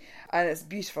community, and it's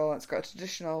beautiful. It's got a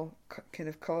traditional kind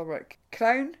of colourwork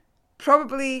crown.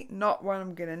 Probably not one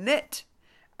I'm going to knit.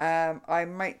 I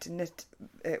might knit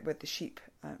it with the sheep.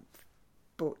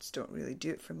 Boats don't really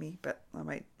do it for me, but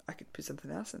I could put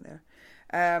something else in there.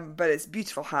 But it's a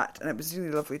beautiful hat, and it was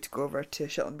really lovely to go over to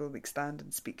Shetland Wool Week stand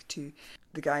and speak to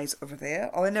the guys over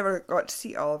there. I never got to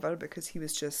see Oliver because he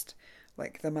was just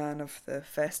like the man of the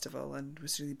festival and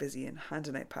was really busy in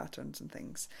handing out patterns and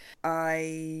things.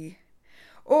 When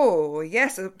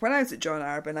I was at John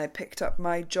Arbon, I picked up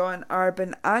my John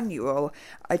Arbon annual.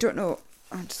 I don't know,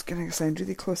 I'm just going to sound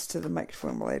really close to the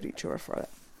microphone while I reach over for it.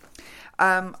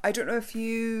 I don't know if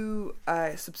you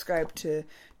subscribe to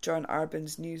John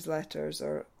Arbon's newsletters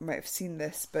or might have seen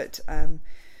this, but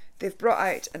they've brought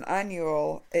out an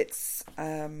annual. It's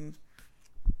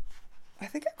I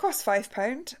think it costs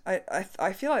 £5.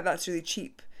 I feel like that's really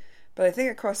cheap, but I think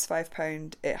it costs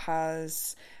 £5. It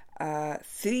has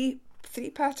three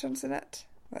patterns in it.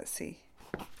 Let's see.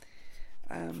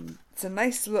 It's a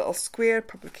nice little square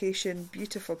publication,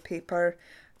 beautiful paper.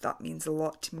 That means a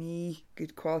lot to me.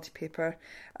 Good quality paper.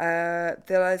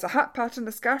 There is a hat pattern,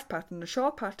 a scarf pattern, a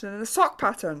shawl pattern, and a sock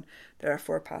pattern. There are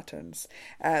 4 patterns.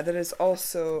 There is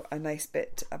also a nice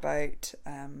bit about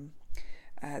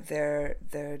their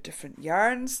different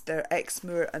yarns. Their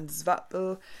Exmoor and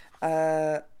Zwappel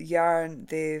yarn,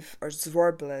 or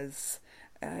Zworbles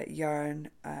yarn.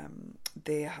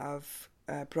 They have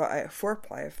brought out a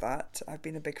 4-ply of that. I've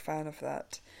been a big fan of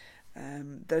that.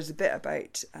 There's a bit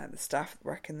about the staff that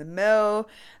work in the mill.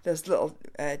 There's little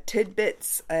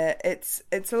tidbits.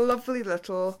 It's a lovely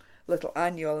little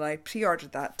annual, and I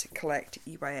pre-ordered that to collect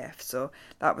EYF. So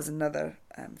that was another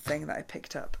thing that I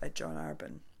picked up at John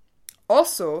Arbon.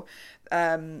 Also,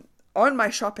 on my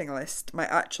shopping list, my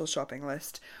actual shopping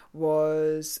list,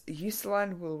 was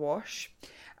Eucelan wool wash,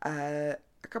 a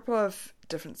couple of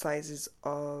different sizes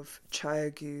of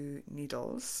Chiagu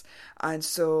needles, and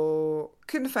so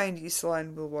couldn't find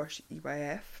Eucelan wool wash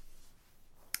EYF.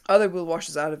 Other wool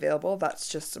washes are available, that's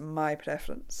just my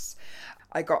preference.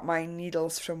 I got my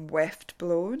needles from Weft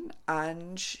Blown.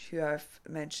 Ange, who I've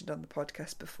mentioned on the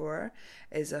podcast before,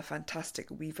 is a fantastic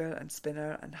weaver and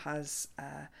spinner and has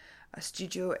a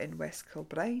studio in West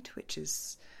Kilbride, which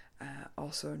is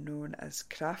also known as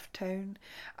Craft Town.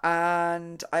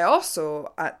 And I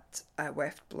also, at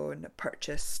Weft Blown,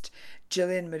 purchased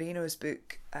Gillian Marino's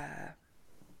book,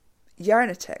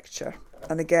 Yarnitecture.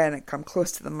 And again, I come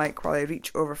close to the mic while I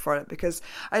reach over for it because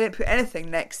I didn't put anything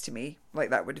next to me.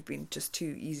 Like, that would have been just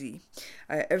too easy.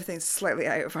 Everything's slightly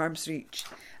out of arm's reach.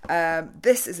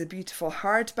 This is a beautiful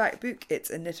hardback book. It's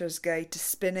a knitter's guide to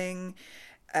spinning,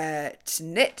 to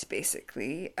knit,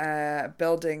 basically,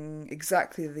 building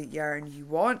exactly the yarn you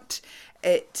want.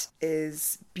 It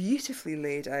is beautifully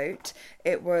laid out.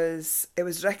 It was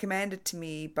recommended to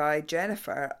me by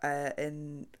Jennifer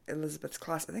in Elizabeth's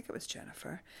class. I think it was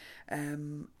Jennifer.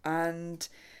 And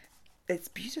it's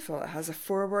beautiful. It has a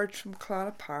foreword from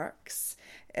Clara Parks.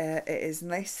 It is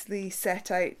nicely set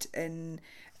out in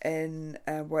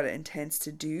what it intends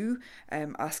to do,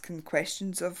 asking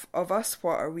questions of us.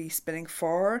 What are we spinning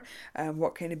for?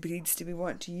 What kind of beads do we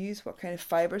want to use? What kind of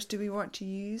fibres do we want to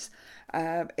use?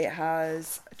 It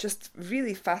has just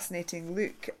really fascinating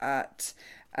look at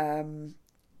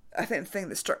I think the thing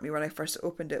that struck me when I first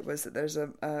opened it was that there's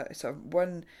a sort of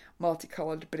one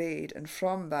multicoloured braid, and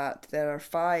from that there are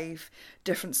 5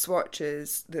 different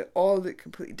swatches that all look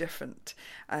completely different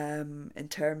in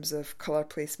terms of colour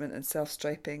placement and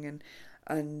self-striping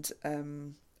and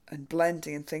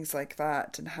blending and things like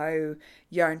that, and how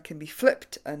yarn can be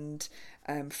flipped and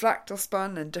fractal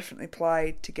spun and differently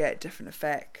plied to get different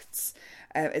effects.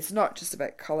 It's not just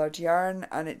about coloured yarn,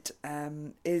 and it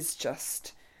is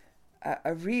just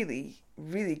a really,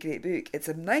 really great book. It's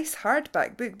a nice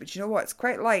hardback book, but you know what? It's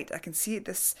quite light. I can see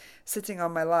this sitting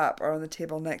on my lap or on the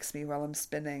table next to me while I'm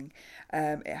spinning.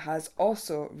 It has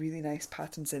also really nice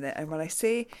patterns in it. And when I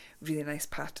say really nice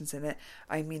patterns in it,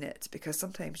 I mean it, because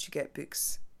sometimes you get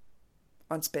books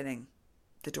on spinning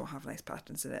that don't have nice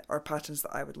patterns in it, or patterns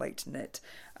that I would like to knit.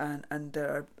 And there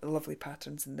are lovely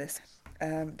patterns in this.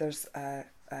 There's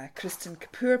Kristen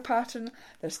Kapoor pattern,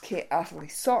 there's Kate Atherley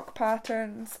sock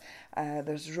patterns,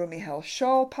 there's Romy Hill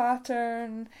shawl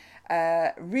pattern.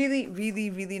 Really, really,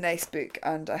 really nice book,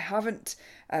 and I haven't.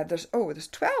 There's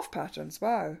 12 patterns.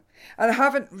 Wow, and I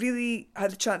haven't really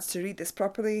had a chance to read this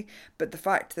properly. But the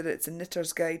fact that it's a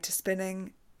knitter's guide to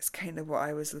spinning is kind of what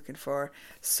I was looking for.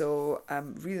 So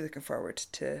I'm really looking forward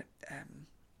to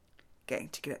getting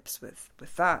to grips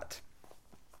with that.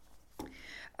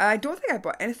 I don't think I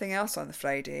bought anything else on the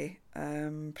Friday.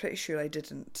 I'm pretty sure I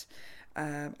didn't.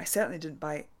 I certainly didn't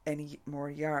buy any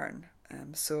more yarn.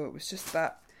 So it was just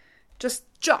that,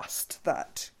 just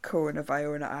that cone of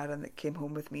Iona Aran that came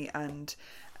home with me, and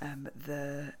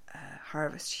the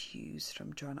Harvest Hues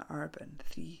from John Arbin.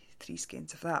 Three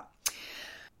skeins of that.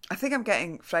 I think I'm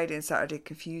getting Friday and Saturday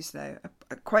confused now.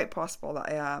 Quite possible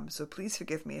that I am, so please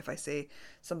forgive me if I say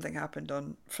something happened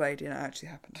on Friday and it actually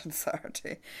happened on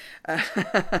Saturday.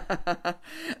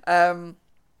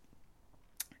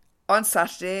 On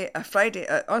Saturday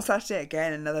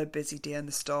again, another busy day in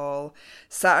the stall.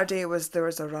 Saturday there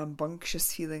was a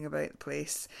rambunctious feeling about the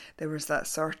place. There was that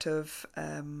sort of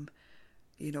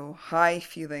high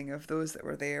feeling of those that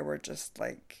were there were just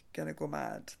like gonna go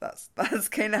mad. That's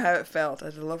kind of how it felt. I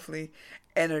had a lovely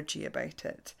energy about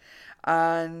it.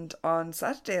 And on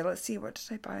Saturday, let's see, what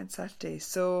did I buy on Saturday?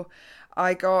 So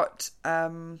I got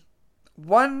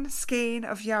one skein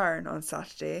of yarn on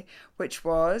Saturday, which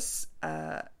was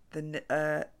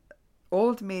the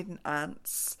Old Maiden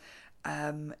Aunt's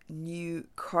new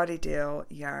Corriedale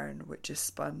yarn, which is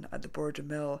spun at the Border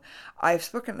Mill. I've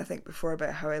spoken, I think, before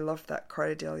about how I love that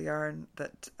Corriedale yarn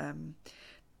that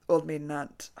Old Maiden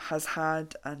Aunt has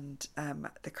had, and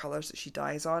the colours that she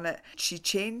dyes on it. She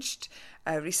changed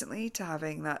recently to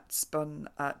having that spun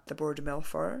at the Border Mill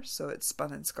for her, so it's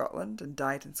spun in Scotland and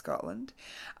dyed in Scotland.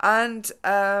 And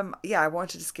I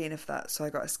wanted a skein of that, so I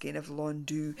got a skein of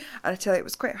Londu. And I tell you, it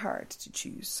was quite hard to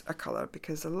choose a colour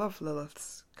because I love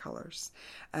Lilith's colours,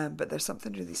 but there's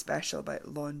something really special about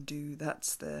Londu.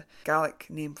 That's the Gaelic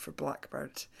name for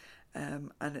blackbird,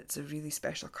 and it's a really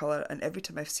special colour, and every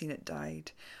time I've seen it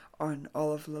dyed on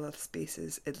all of Lilith's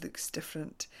bases, it looks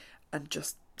different and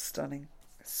just stunning.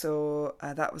 So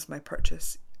that was my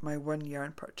purchase, my one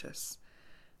yarn purchase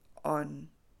on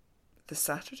the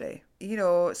Saturday.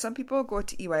 Some people go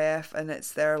to EYF and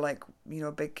it's their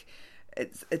big,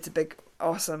 it's a big,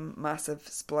 awesome, massive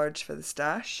splurge for the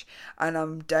stash, and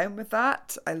I'm down with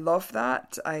that. I love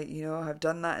that. I have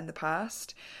done that in the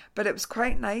past, but it was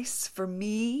quite nice for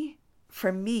me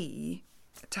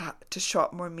to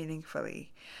shop more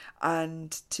meaningfully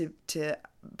and to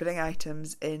bring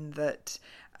items in that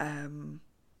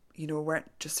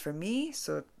weren't just for me.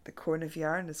 So the cone of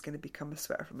yarn is going to become a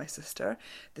sweater for my sister.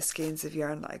 The skeins of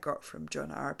yarn that I got from John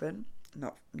Arbin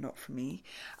not for me.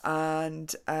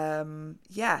 And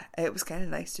yeah, it was kind of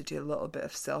nice to do a little bit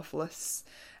of selfless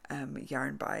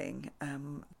yarn buying.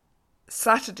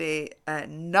 Saturday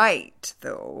night,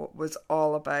 though, was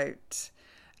all about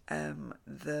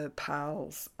the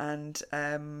pals. And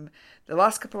the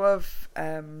last couple of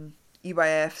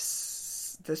EYFs,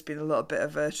 there's been a little bit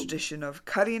of a tradition of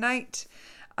curry night.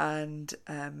 And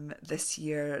this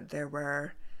year I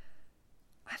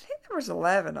think there was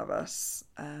 11 of us.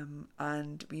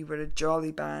 And we were a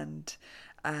jolly band.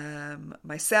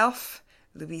 Myself,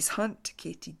 Louise Hunt,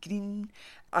 Katie Green,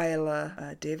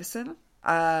 Isla Davison.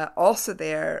 Also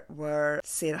there were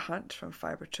Sarah Hunt from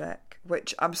Fibre Trek,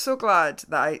 which I'm so glad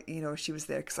that she was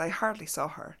there, because I hardly saw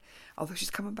her. Although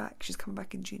she's coming back. She's coming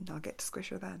back in June. I'll get to squish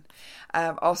her then.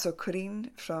 Also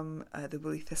Corinne from the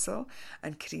Woolly Thistle,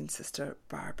 and Corinne's sister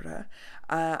Barbara.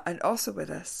 And also with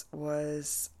us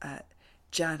was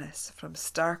Janice from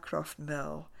Starcroft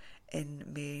Mill in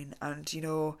Maine. And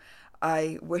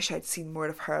I wish I'd seen more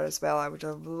of her as well. I would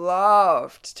have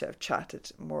loved to have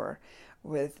chatted more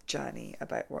with Janie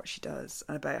about what she does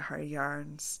and about her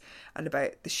yarns and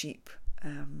about the sheep.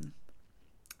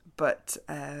 But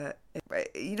that's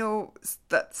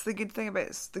the good thing about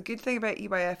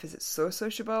EYF, is it's so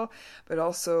sociable, but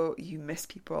also you miss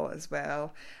people as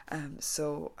well.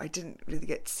 So I didn't really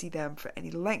get to see them for any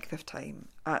length of time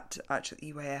at actual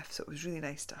EYF. So it was really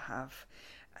nice to have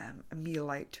a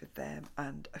meal out with them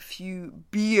and a few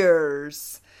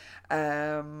beers.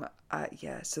 So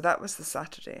that was the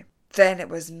Saturday. Then it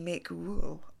was Make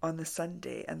Wool on the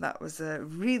Sunday, and that was a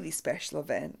really special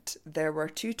event. There were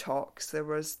 2 talks. There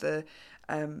was the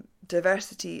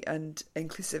Diversity and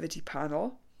Inclusivity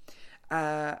panel,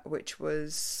 which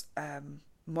was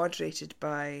moderated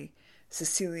by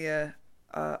Cecilia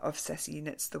of Ceci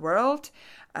Knits the World.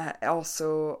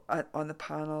 Also on the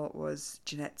panel was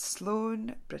Jeanette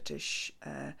Sloan, British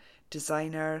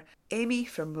designer, Amy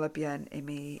from Libya and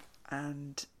Amy,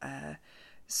 and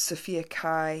Sophia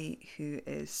Kai, who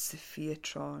is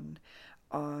Sophiatron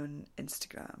on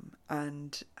Instagram.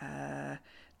 And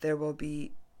there will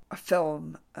be a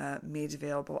film made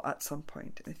available at some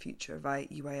point in the future via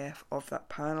EYF of that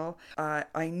panel.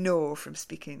 I know from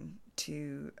speaking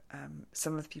to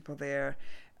some of the people there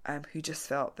who just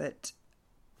felt that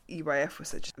EYF was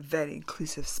such a very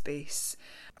inclusive space.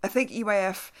 I think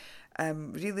EYF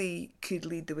really could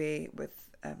lead the way with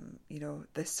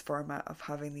this format of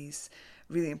having these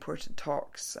really important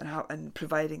talks and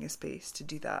providing a space to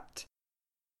do that.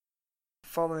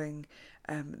 Following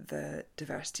the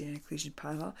diversity and inclusion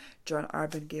panel, John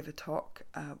Arbin gave a talk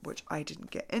which I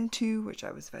didn't get into, which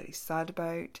I was very sad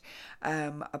about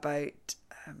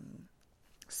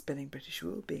spinning British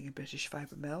wool, being a British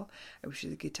fibre mill. It was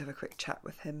really good to have a quick chat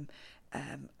with him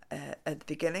at the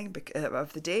beginning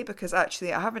of the day, because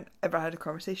actually I haven't ever had a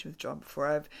conversation with John before.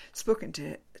 I've spoken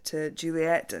to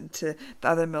Juliet and to the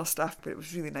other mill staff, but it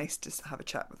was really nice to have a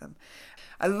chat with him.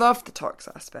 I loved the talks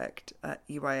aspect at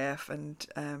EYF, and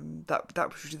that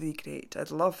was really great.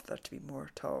 I'd love there to be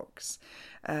more talks.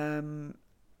 And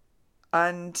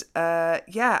then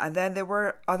there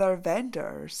were other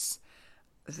vendors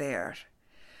there.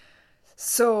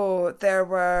 So there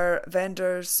were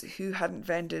vendors who hadn't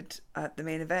vended at the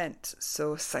main event.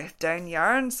 So Southdown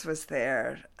Yarns was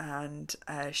there, and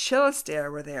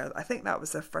Shillesdale were there. I think that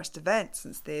was their first event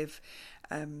since they've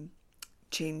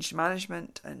changed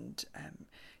management and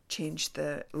changed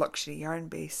the luxury yarn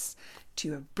base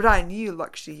to a brand new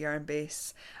luxury yarn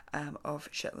base of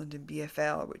Shetland and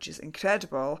BFL, which is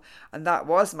incredible. And that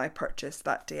was my purchase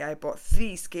that day. I bought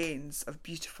 3 skeins of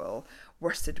beautiful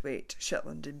worsted weight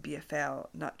Shetland and BFL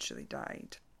naturally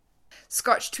dyed.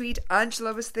 Scotch Tweed,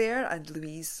 Angela was there, and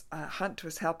Louise Hunt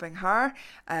was helping her,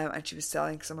 and she was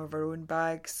selling some of her own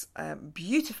bags.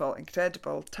 Beautiful,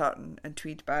 incredible tartan and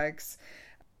tweed bags.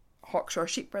 Hawkshaw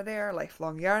Sheep were there,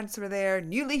 Lifelong Yarns were there,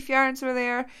 New Leaf Yarns were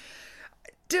there.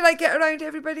 Did I get around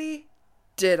everybody?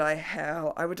 Did I?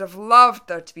 Hell, I would have loved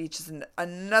there to be just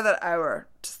another hour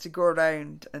just to go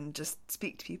around and just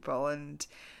speak to people and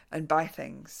buy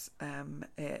things.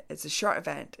 It's a short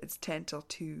event. It's 10 till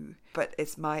 2, but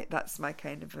that's my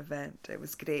kind of event. It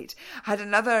was great. I had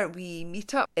another wee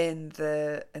meet up in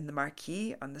the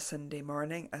marquee on the Sunday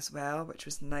morning as well, which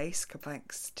was nice.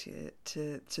 Thanks to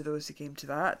those who came to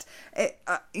that.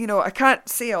 I can't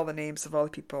say all the names of all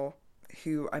the people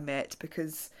who I met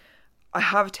because I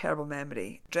have a terrible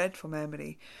memory, dreadful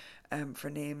memory for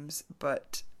names.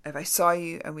 But if I saw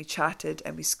you and we chatted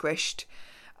and we squished,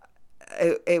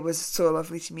 it was so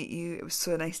lovely to meet you. It was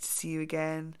so nice to see you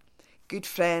again. Good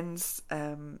friends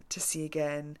to see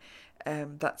again.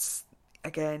 That's,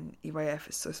 again, EYF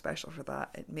is so special for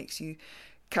that. It makes you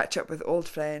catch up with old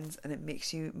friends, and it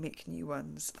makes you make new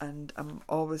ones. And I'm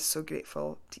always so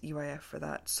grateful to EYF for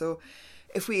that. So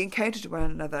if we encountered one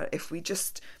another, if we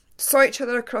just saw each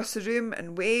other across the room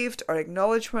and waved or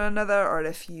acknowledged one another, or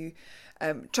if you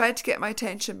tried to get my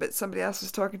attention but somebody else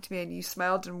was talking to me and you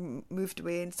smiled and moved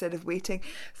away instead of waiting,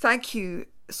 thank you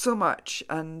so much.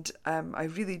 And I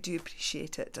really do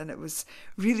appreciate it. And it was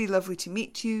really lovely to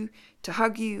meet you, to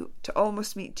hug you, to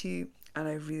almost meet you. And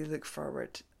I really look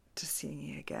forward to seeing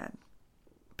you again.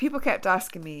 People kept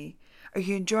asking me, are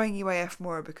you enjoying EYF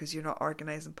more because you're not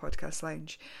organising Podcast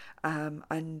Lounge?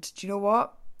 And do you know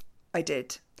what? I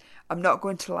did. I'm not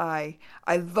going to lie.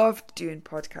 I loved doing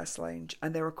Podcast Lounge,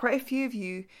 and there were quite a few of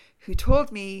you who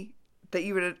told me that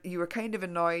you were kind of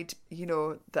annoyed,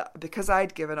 that because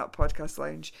I'd given up Podcast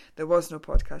Lounge, there was no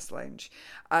Podcast Lounge.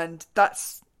 And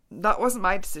that wasn't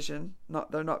my decision,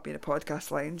 there not being a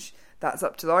Podcast Lounge. That's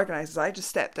up to the organisers. I just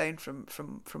stepped down from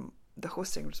the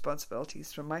hosting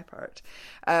responsibilities from my part.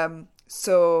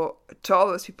 So to all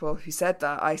those people who said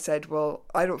that, I said, well,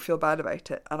 I don't feel bad about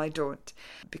it, and I don't,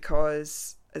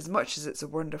 because as much as it's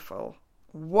it was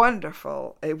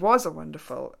a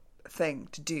wonderful thing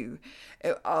to do,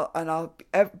 and I'll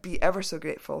be ever so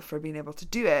grateful for being able to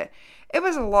do it. It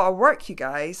was a lot of work, you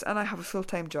guys, and I have a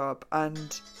full-time job,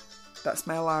 and that's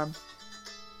my alarm.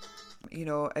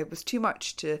 It was too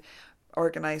much to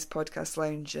organise Podcast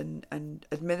Lounge and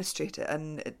administrate it,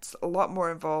 and it's a lot more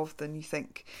involved than you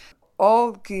think.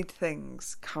 All good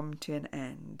things come to an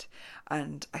end,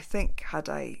 and I think had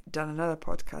I done another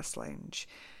Podcast Lounge,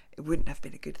 it wouldn't have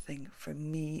been a good thing for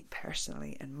me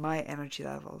personally and my energy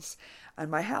levels and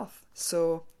my health.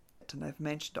 So, and I've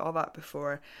mentioned all that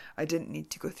before, I didn't need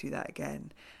to go through that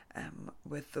again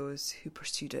with those who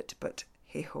pursued it, but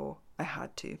hey ho, I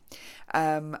had to.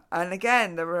 And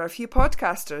again, there were a few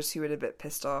podcasters who were a bit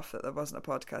pissed off that there wasn't a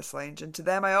Podcast Lounge, and to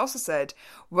them I also said,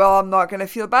 well, I'm not going to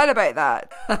feel bad about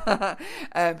that.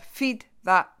 Feed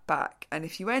that back. And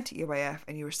if you went to EYF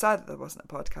and you were sad that there wasn't a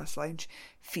Podcast Lounge,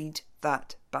 feed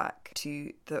that back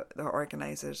to the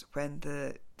organisers when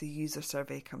the user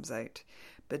survey comes out.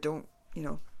 But don't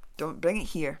bring it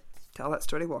here. Tell that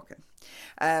story walking.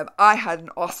 I had an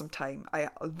awesome time. I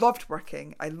loved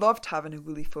working. I loved having a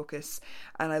woolly focus,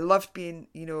 and I loved being,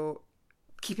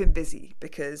 keeping busy,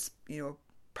 because,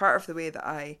 part of the way that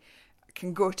I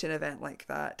can go to an event like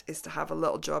that is to have a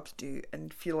little job to do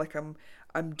and feel like I'm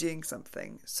doing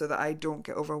something, so that I don't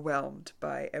get overwhelmed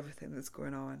by everything that's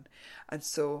going on. And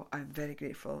so I'm very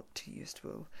grateful to Used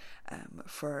Wool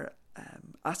for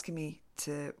asking me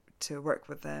to work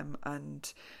with them,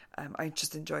 and I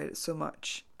just enjoyed it so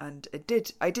much. And I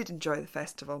did enjoy the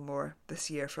festival more this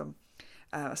year from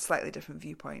a slightly different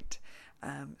viewpoint.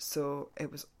 So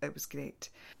it was great.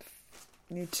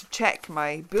 I need to check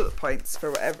my bullet points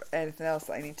for anything else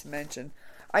that I need to mention.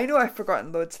 I know I've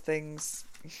forgotten loads of things.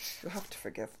 You'll have to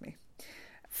forgive me.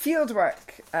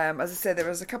 Fieldwork. As I said, there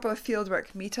was a couple of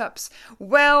fieldwork meetups.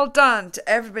 Well done to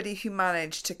everybody who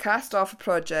managed to cast off a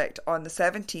project on the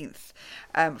 17th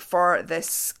for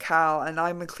this Cal, and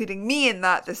I'm including me in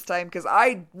that this time because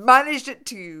I managed it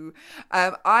too.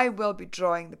 I will be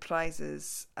drawing the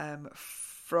prizes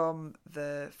from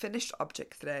the finished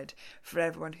object thread for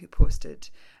everyone who posted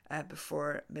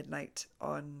before midnight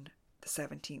on the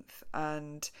 17th,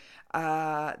 and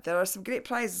there are some great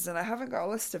prizes, and I haven't got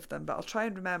a list of them, but I'll try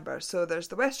and remember. So there's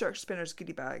the West Yorkshire Spinners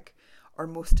goodie bag, or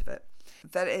most of it.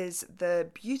 There is the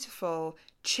beautiful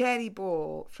cherry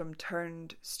bowl from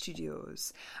Turned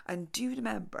Studios, and do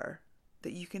remember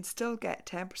that you can still get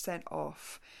 10%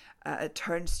 off at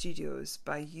Turned Studios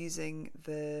by using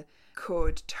the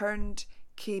code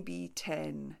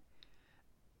TURNEDKB10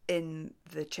 in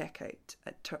the checkout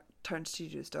at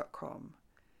turnedstudios.com.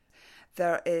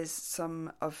 There is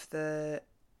some of the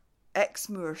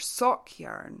Exmoor sock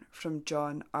yarn from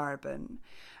John Arbin.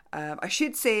 I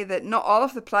should say that not all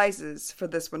of the prizes for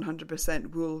this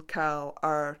 100% wool Cal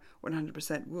are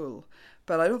 100% wool,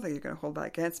 but I don't think you're going to hold that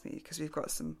against me because we've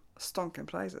got some stonking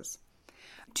prizes.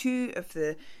 2 of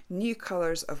the new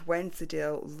colours of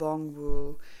Wensleydale long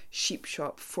wool sheep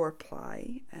shop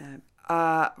 4-ply.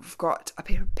 We've got a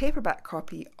paperback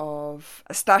copy of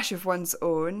A Stash of One's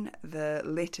Own, the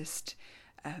latest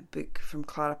book from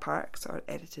Clara Parks, or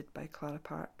edited by Clara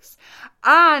Parks.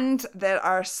 And there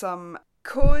are some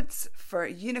codes for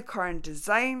Unicorn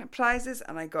Design prizes,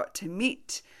 and I got to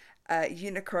meet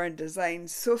Unicorn Design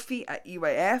Sophie at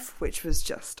EYF, which was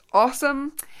just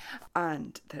awesome.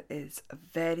 And there is a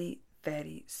very,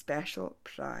 very special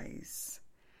prize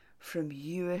from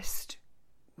Used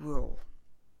Wool.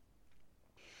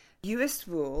 Used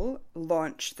Wool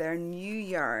launched their new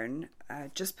yarn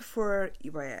just before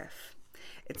EYF,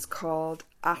 It's called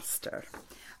Aster,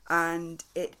 and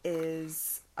it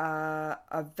is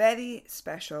a very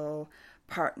special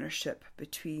partnership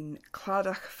between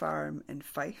Cladach Farm in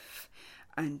Fife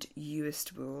and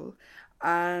Uist Wool,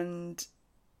 and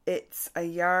it's a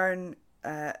yarn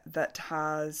that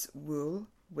has wool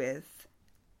with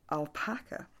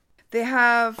alpaca. They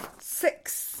have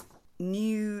 6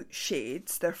 new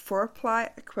shades. They're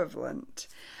 4-ply equivalent.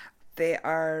 They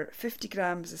are 50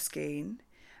 grams a skein,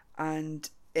 and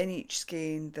in each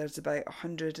skein there's about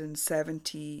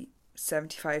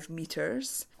 175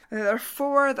 metres. There are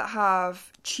 4 that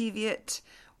have cheviot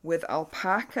with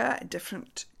alpaca,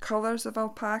 different colours of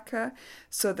alpaca.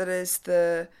 So there is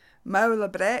the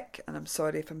Maulabrek, and I'm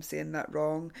sorry if I'm saying that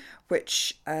wrong,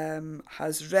 which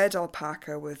has red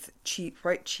alpaca with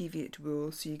white cheviot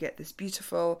wool, so you get this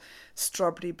beautiful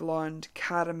strawberry blonde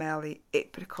caramelly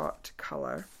apricot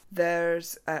colour.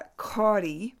 There's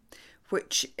Cori,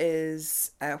 which is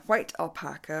white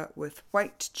alpaca with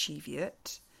white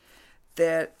cheviot.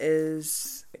 There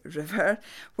is River,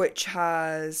 which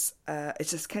has,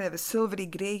 it's just kind of a silvery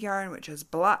grey yarn, which has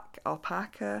black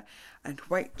alpaca and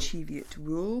white cheviot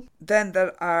wool. Then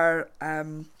there are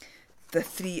the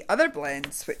 3 other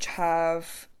blends, which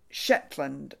have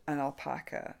Shetland and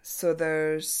alpaca. So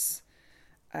there's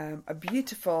a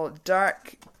beautiful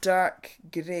dark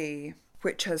grey,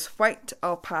 which has white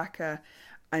alpaca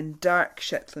and dark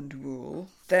Shetland wool.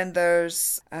 Then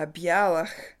there's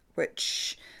Bialach,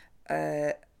 which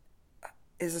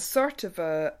is a sort of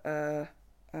a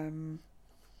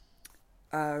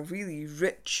really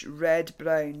rich red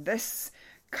brown. This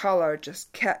colour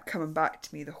just kept coming back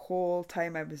to me the whole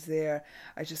time I was there.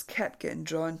 I just kept getting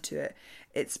drawn to it.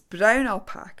 It's brown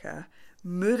alpaca,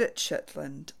 Murret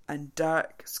Shetland and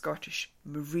dark Scottish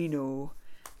merino,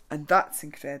 and that's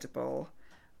incredible.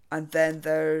 And then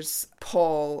there's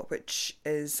Paul, which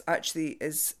is actually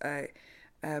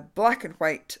black and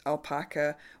white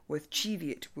alpaca with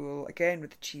cheviot wool, again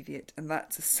with the cheviot, and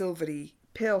that's a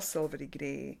pale silvery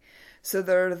grey. So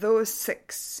there are those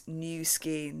 6 new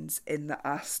skeins in the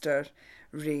Aster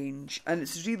range, and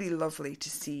it's really lovely to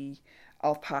see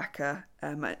alpaca,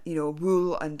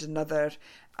 wool and another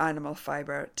animal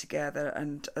fibre together.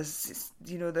 And as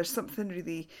you know, there's something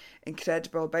really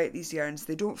incredible about these yarns.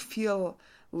 They don't feel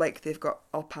like they've got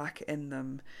alpaca in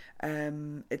them.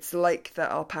 It's like the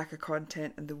alpaca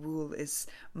content and the wool is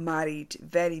married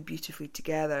very beautifully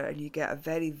together, and you get a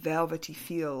very velvety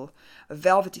feel, a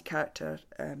velvety character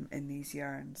in these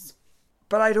yarns.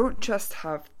 But I don't just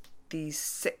have these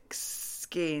 6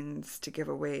 skeins to give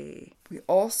away. We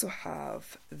also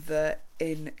have the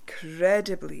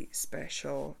incredibly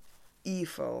special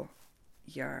Evil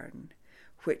yarn,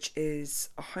 which is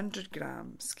 100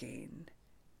 gram skein,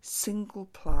 single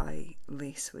ply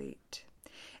lace weight.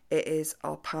 It is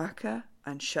alpaca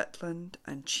and Shetland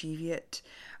and cheviot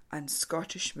and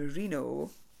Scottish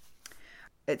merino.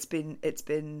 It's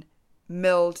been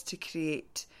milled to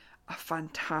create a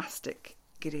fantastic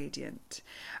gradient.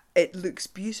 It looks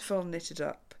beautiful knitted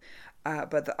up,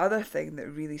 but the other thing that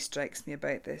really strikes me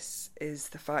about this is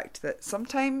the fact that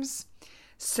sometimes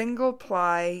single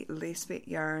ply laceweight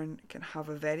yarn can have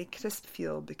a very crisp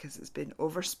feel because it's been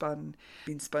overspun,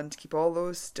 been spun to keep all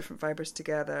those different fibres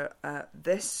together.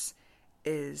 This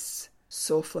is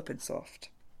so flippin' soft,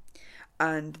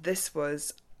 and this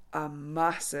was a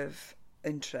massive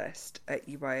interest at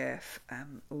EYF.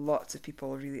 Lots of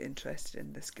people are really interested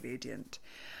in this gradient.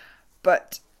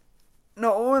 But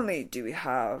not only do we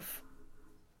have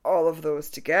all of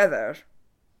those together,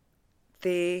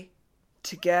 they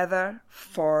together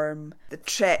form the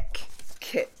Trek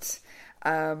kit.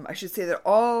 I should say they're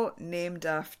all named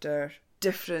after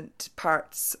different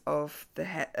parts of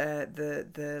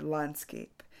the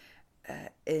landscape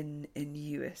in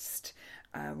Uist,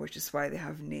 which is why they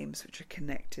have names which are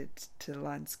connected to the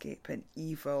landscape. And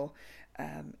Evil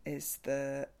is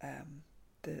the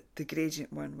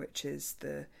gradient one, which is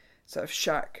the sort of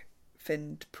shark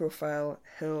finned profile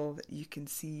hill that you can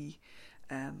see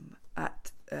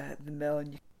at the mill,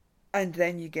 and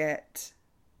then you get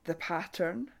the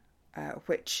pattern,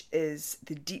 which is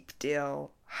the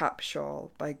Deepdale Hap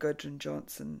Shawl by Gudrun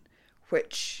Johnson,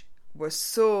 which was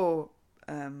so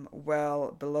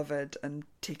well beloved and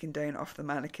taken down off the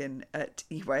mannequin at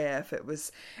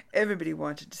EYF. Everybody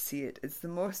wanted to see it. It's the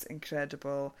most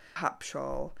incredible hap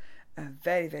shawl,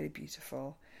 very, very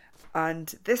beautiful.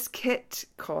 And this kit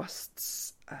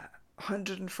costs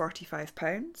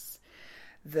 £145.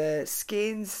 The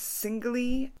skeins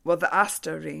singly, the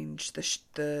Aster range,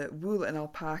 the wool and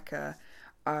alpaca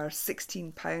are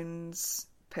 £16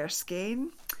 per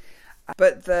skein.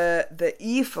 But the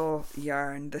evil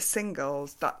yarn, the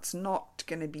singles, that's not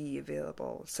going to be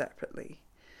available separately.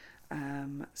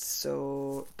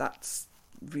 So that's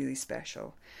really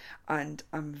special, and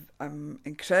I'm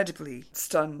incredibly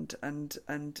stunned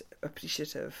and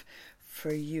appreciative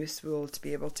for US Wool to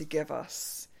be able to give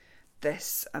us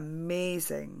this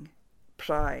amazing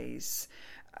prize.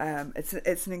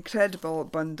 It's an incredible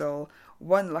bundle.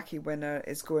 One lucky winner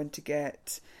is going to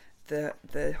get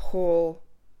the whole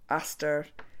Aster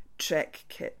Trek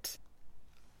kit.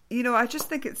 You know, I just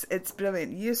think it's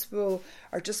brilliant. US Wool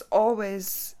are just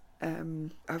always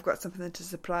I've got something to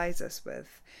surprise us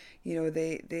with. You know,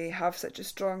 they have such a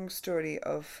strong story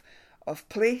of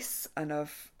place and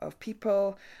of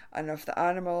people and of the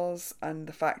animals, and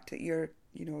the fact that you're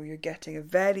getting a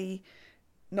very,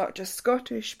 not just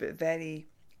Scottish, but very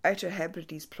Outer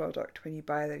Hebrides product when you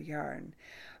buy their yarn.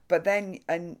 But then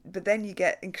you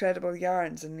get incredible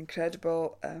yarns and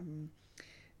incredible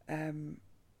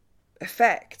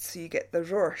effects. So you get the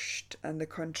ruched and the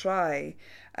contrie,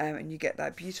 and you get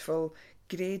that beautiful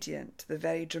gradient, the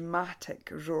very dramatic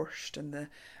ruched and the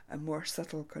more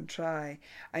subtle contrie,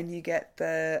 and you get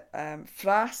the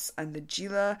frass and the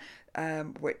gila,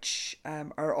 which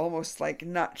are almost like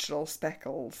natural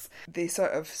speckles. They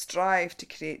sort of strive to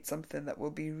create something that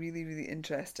will be really, really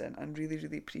interesting and really,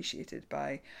 really appreciated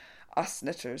by us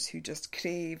knitters who just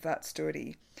crave that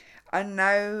story. And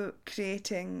now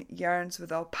creating yarns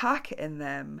with alpaca in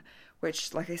them,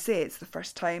 which, like I say, it's the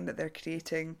first time that they're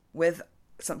creating with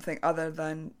something other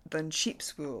than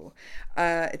sheep's wool.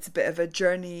 It's a bit of a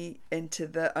journey into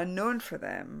the unknown for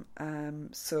them.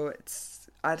 So it's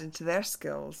adding to their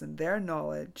skills and their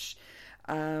knowledge,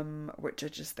 which I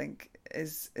just think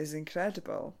is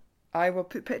incredible. I will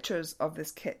put pictures of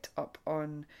this kit up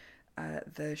on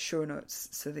the show notes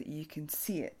so that you can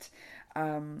see it.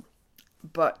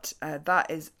 But that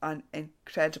is an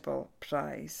incredible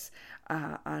prize,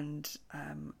 and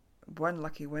one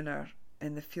lucky winner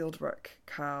in the fieldwork,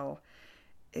 Cal,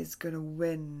 is going to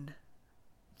win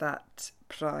that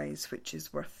prize, which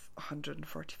is worth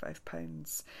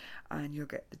 £145, and you'll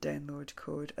get the download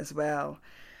code as well.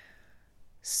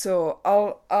 So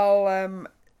I'll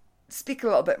speak a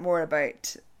little bit more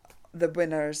about the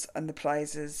winners and the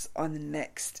prizes on the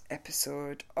next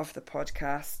episode of the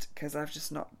podcast, because I've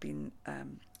just not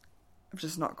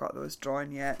got those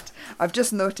drawn yet. I've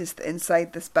just noticed that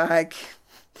inside this bag,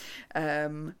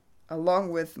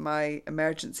 along with my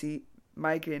emergency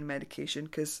migraine medication,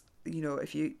 because you know,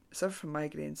 if you suffer from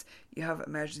migraines, you have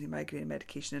emergency migraine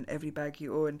medication in every bag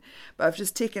you own. But I've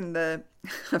just taken the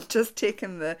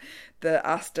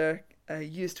Aster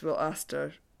used wool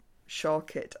Aster shawl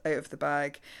kit out of the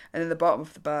bag, and in the bottom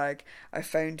of the bag I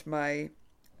found my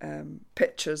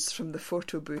pictures from the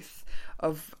photo booth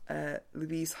of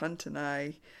Louise Hunt and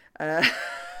I.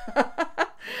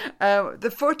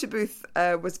 The photo booth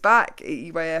was back at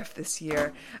EYF this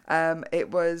year. They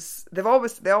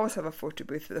always have a photo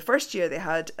booth, but the first year they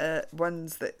had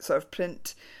ones that sort of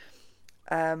print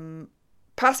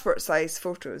passport size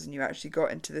photos, and you actually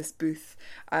got into this booth,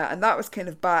 and that was kind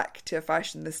of back to a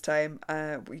fashion this time.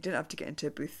 We didn't have to get into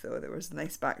a booth though. There was a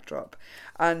nice backdrop,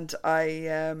 and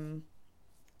I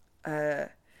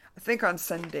think on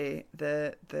Sunday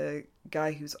the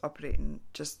guy who's operating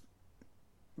just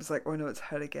was like, oh no, it's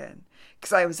her again,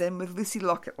 because I was in with Lucy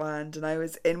Locketland, and I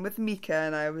was in with Mika,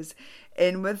 and I was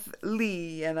in with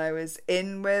Lee, and I was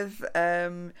in with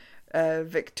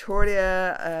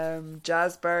Victoria,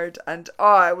 Jazzbird, and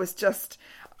I was just,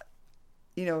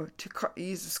 you know, to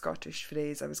use a Scottish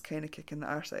phrase, I was kind of kicking the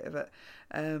arse out of it,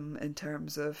 in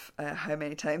terms of how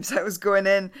many times I was going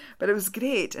in, but it was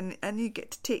great, and you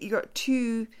got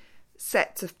 2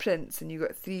 sets of prints, and you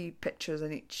got 3 pictures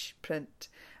on each print,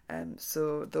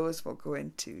 so those will go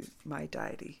into my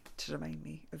diary to remind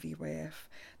me of EYF.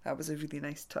 That was a really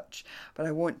nice touch, but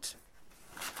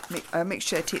I'll make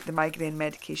sure I take the migraine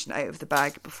medication out of the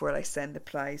bag before I send the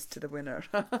prize to the winner.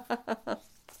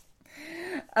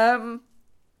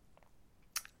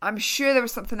 I'm sure there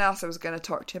was something else I was going to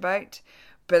talk to you about,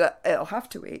 but it'll have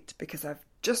to wait, because I've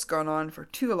just gone on for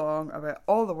too long about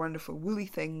all the wonderful woolly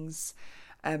things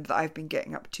that I've been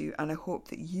getting up to, and I hope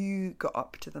that you got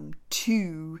up to them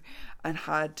too and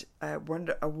had a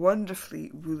wonderfully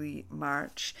woolly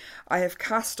March. I have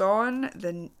cast on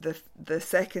the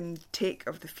second take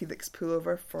of the Felix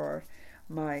pullover for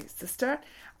my sister,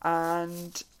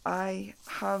 and I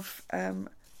have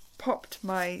popped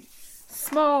my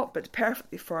small but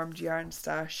perfectly formed yarn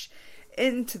stash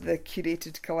into the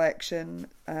curated collection,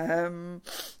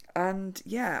 and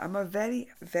yeah, I'm a very,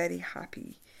 very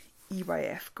happy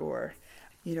EYF goer.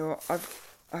 You know,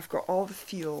 I've got all the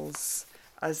feels,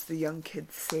 as the young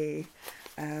kids say.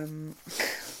 I've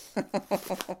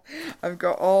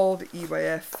got all the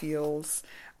EYF feels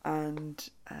and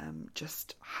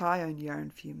just high on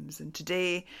yarn fumes. And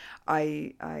today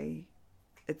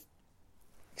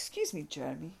excuse me,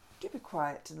 Jeremy, do be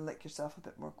quiet and lick yourself a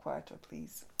bit more quieter,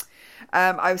 please.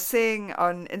 I was saying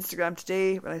on Instagram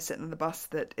today when I was sitting on the bus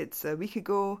that it's a week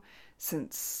ago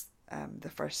since the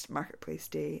first marketplace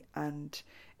day, and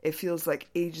it feels like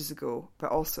ages ago,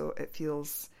 but also it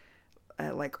feels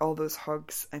like all those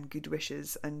hugs and good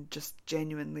wishes and just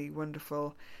genuinely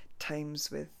wonderful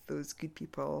times with those good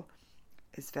people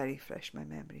is very fresh in my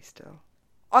memory still.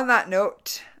 On that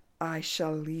note, I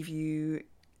shall leave you,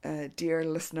 dear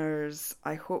listeners.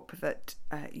 I hope that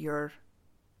your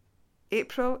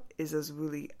April is as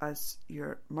woolly as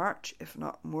your March, if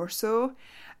not more so.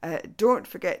 Don't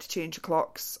forget to change your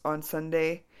clocks on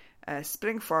Sunday.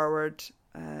 Spring forward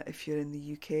if you're in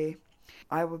the UK.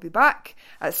 I will be back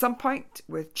at some point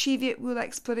with Cheviot Wool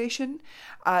Exploration.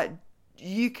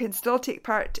 You can still take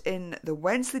part in the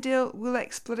Wensleydale Wool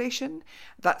Exploration.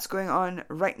 That's going on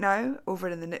right now over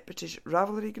in the Knit British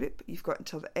Ravelry group. You've got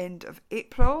until the end of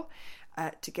April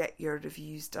to get your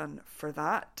reviews done for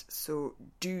that. So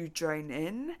do join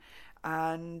in.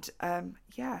 And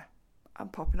yeah, I'm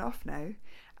popping off now.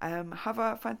 Have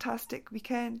a fantastic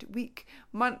weekend, week,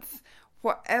 month,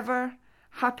 whatever.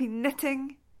 Happy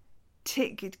knitting.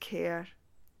 Take good care.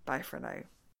 Bye for now.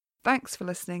 Thanks for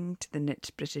listening to the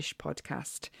Knit British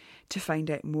podcast. To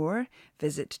find out more,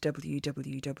 visit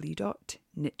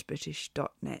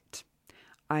www.knitbritish.net.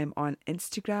 I'm on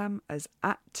Instagram as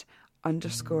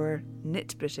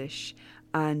 @_knitbritish,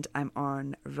 and I'm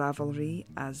on Ravelry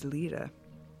as Lyra.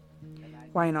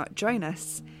 Why not join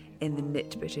us in the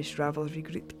Knit British Ravelry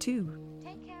group too?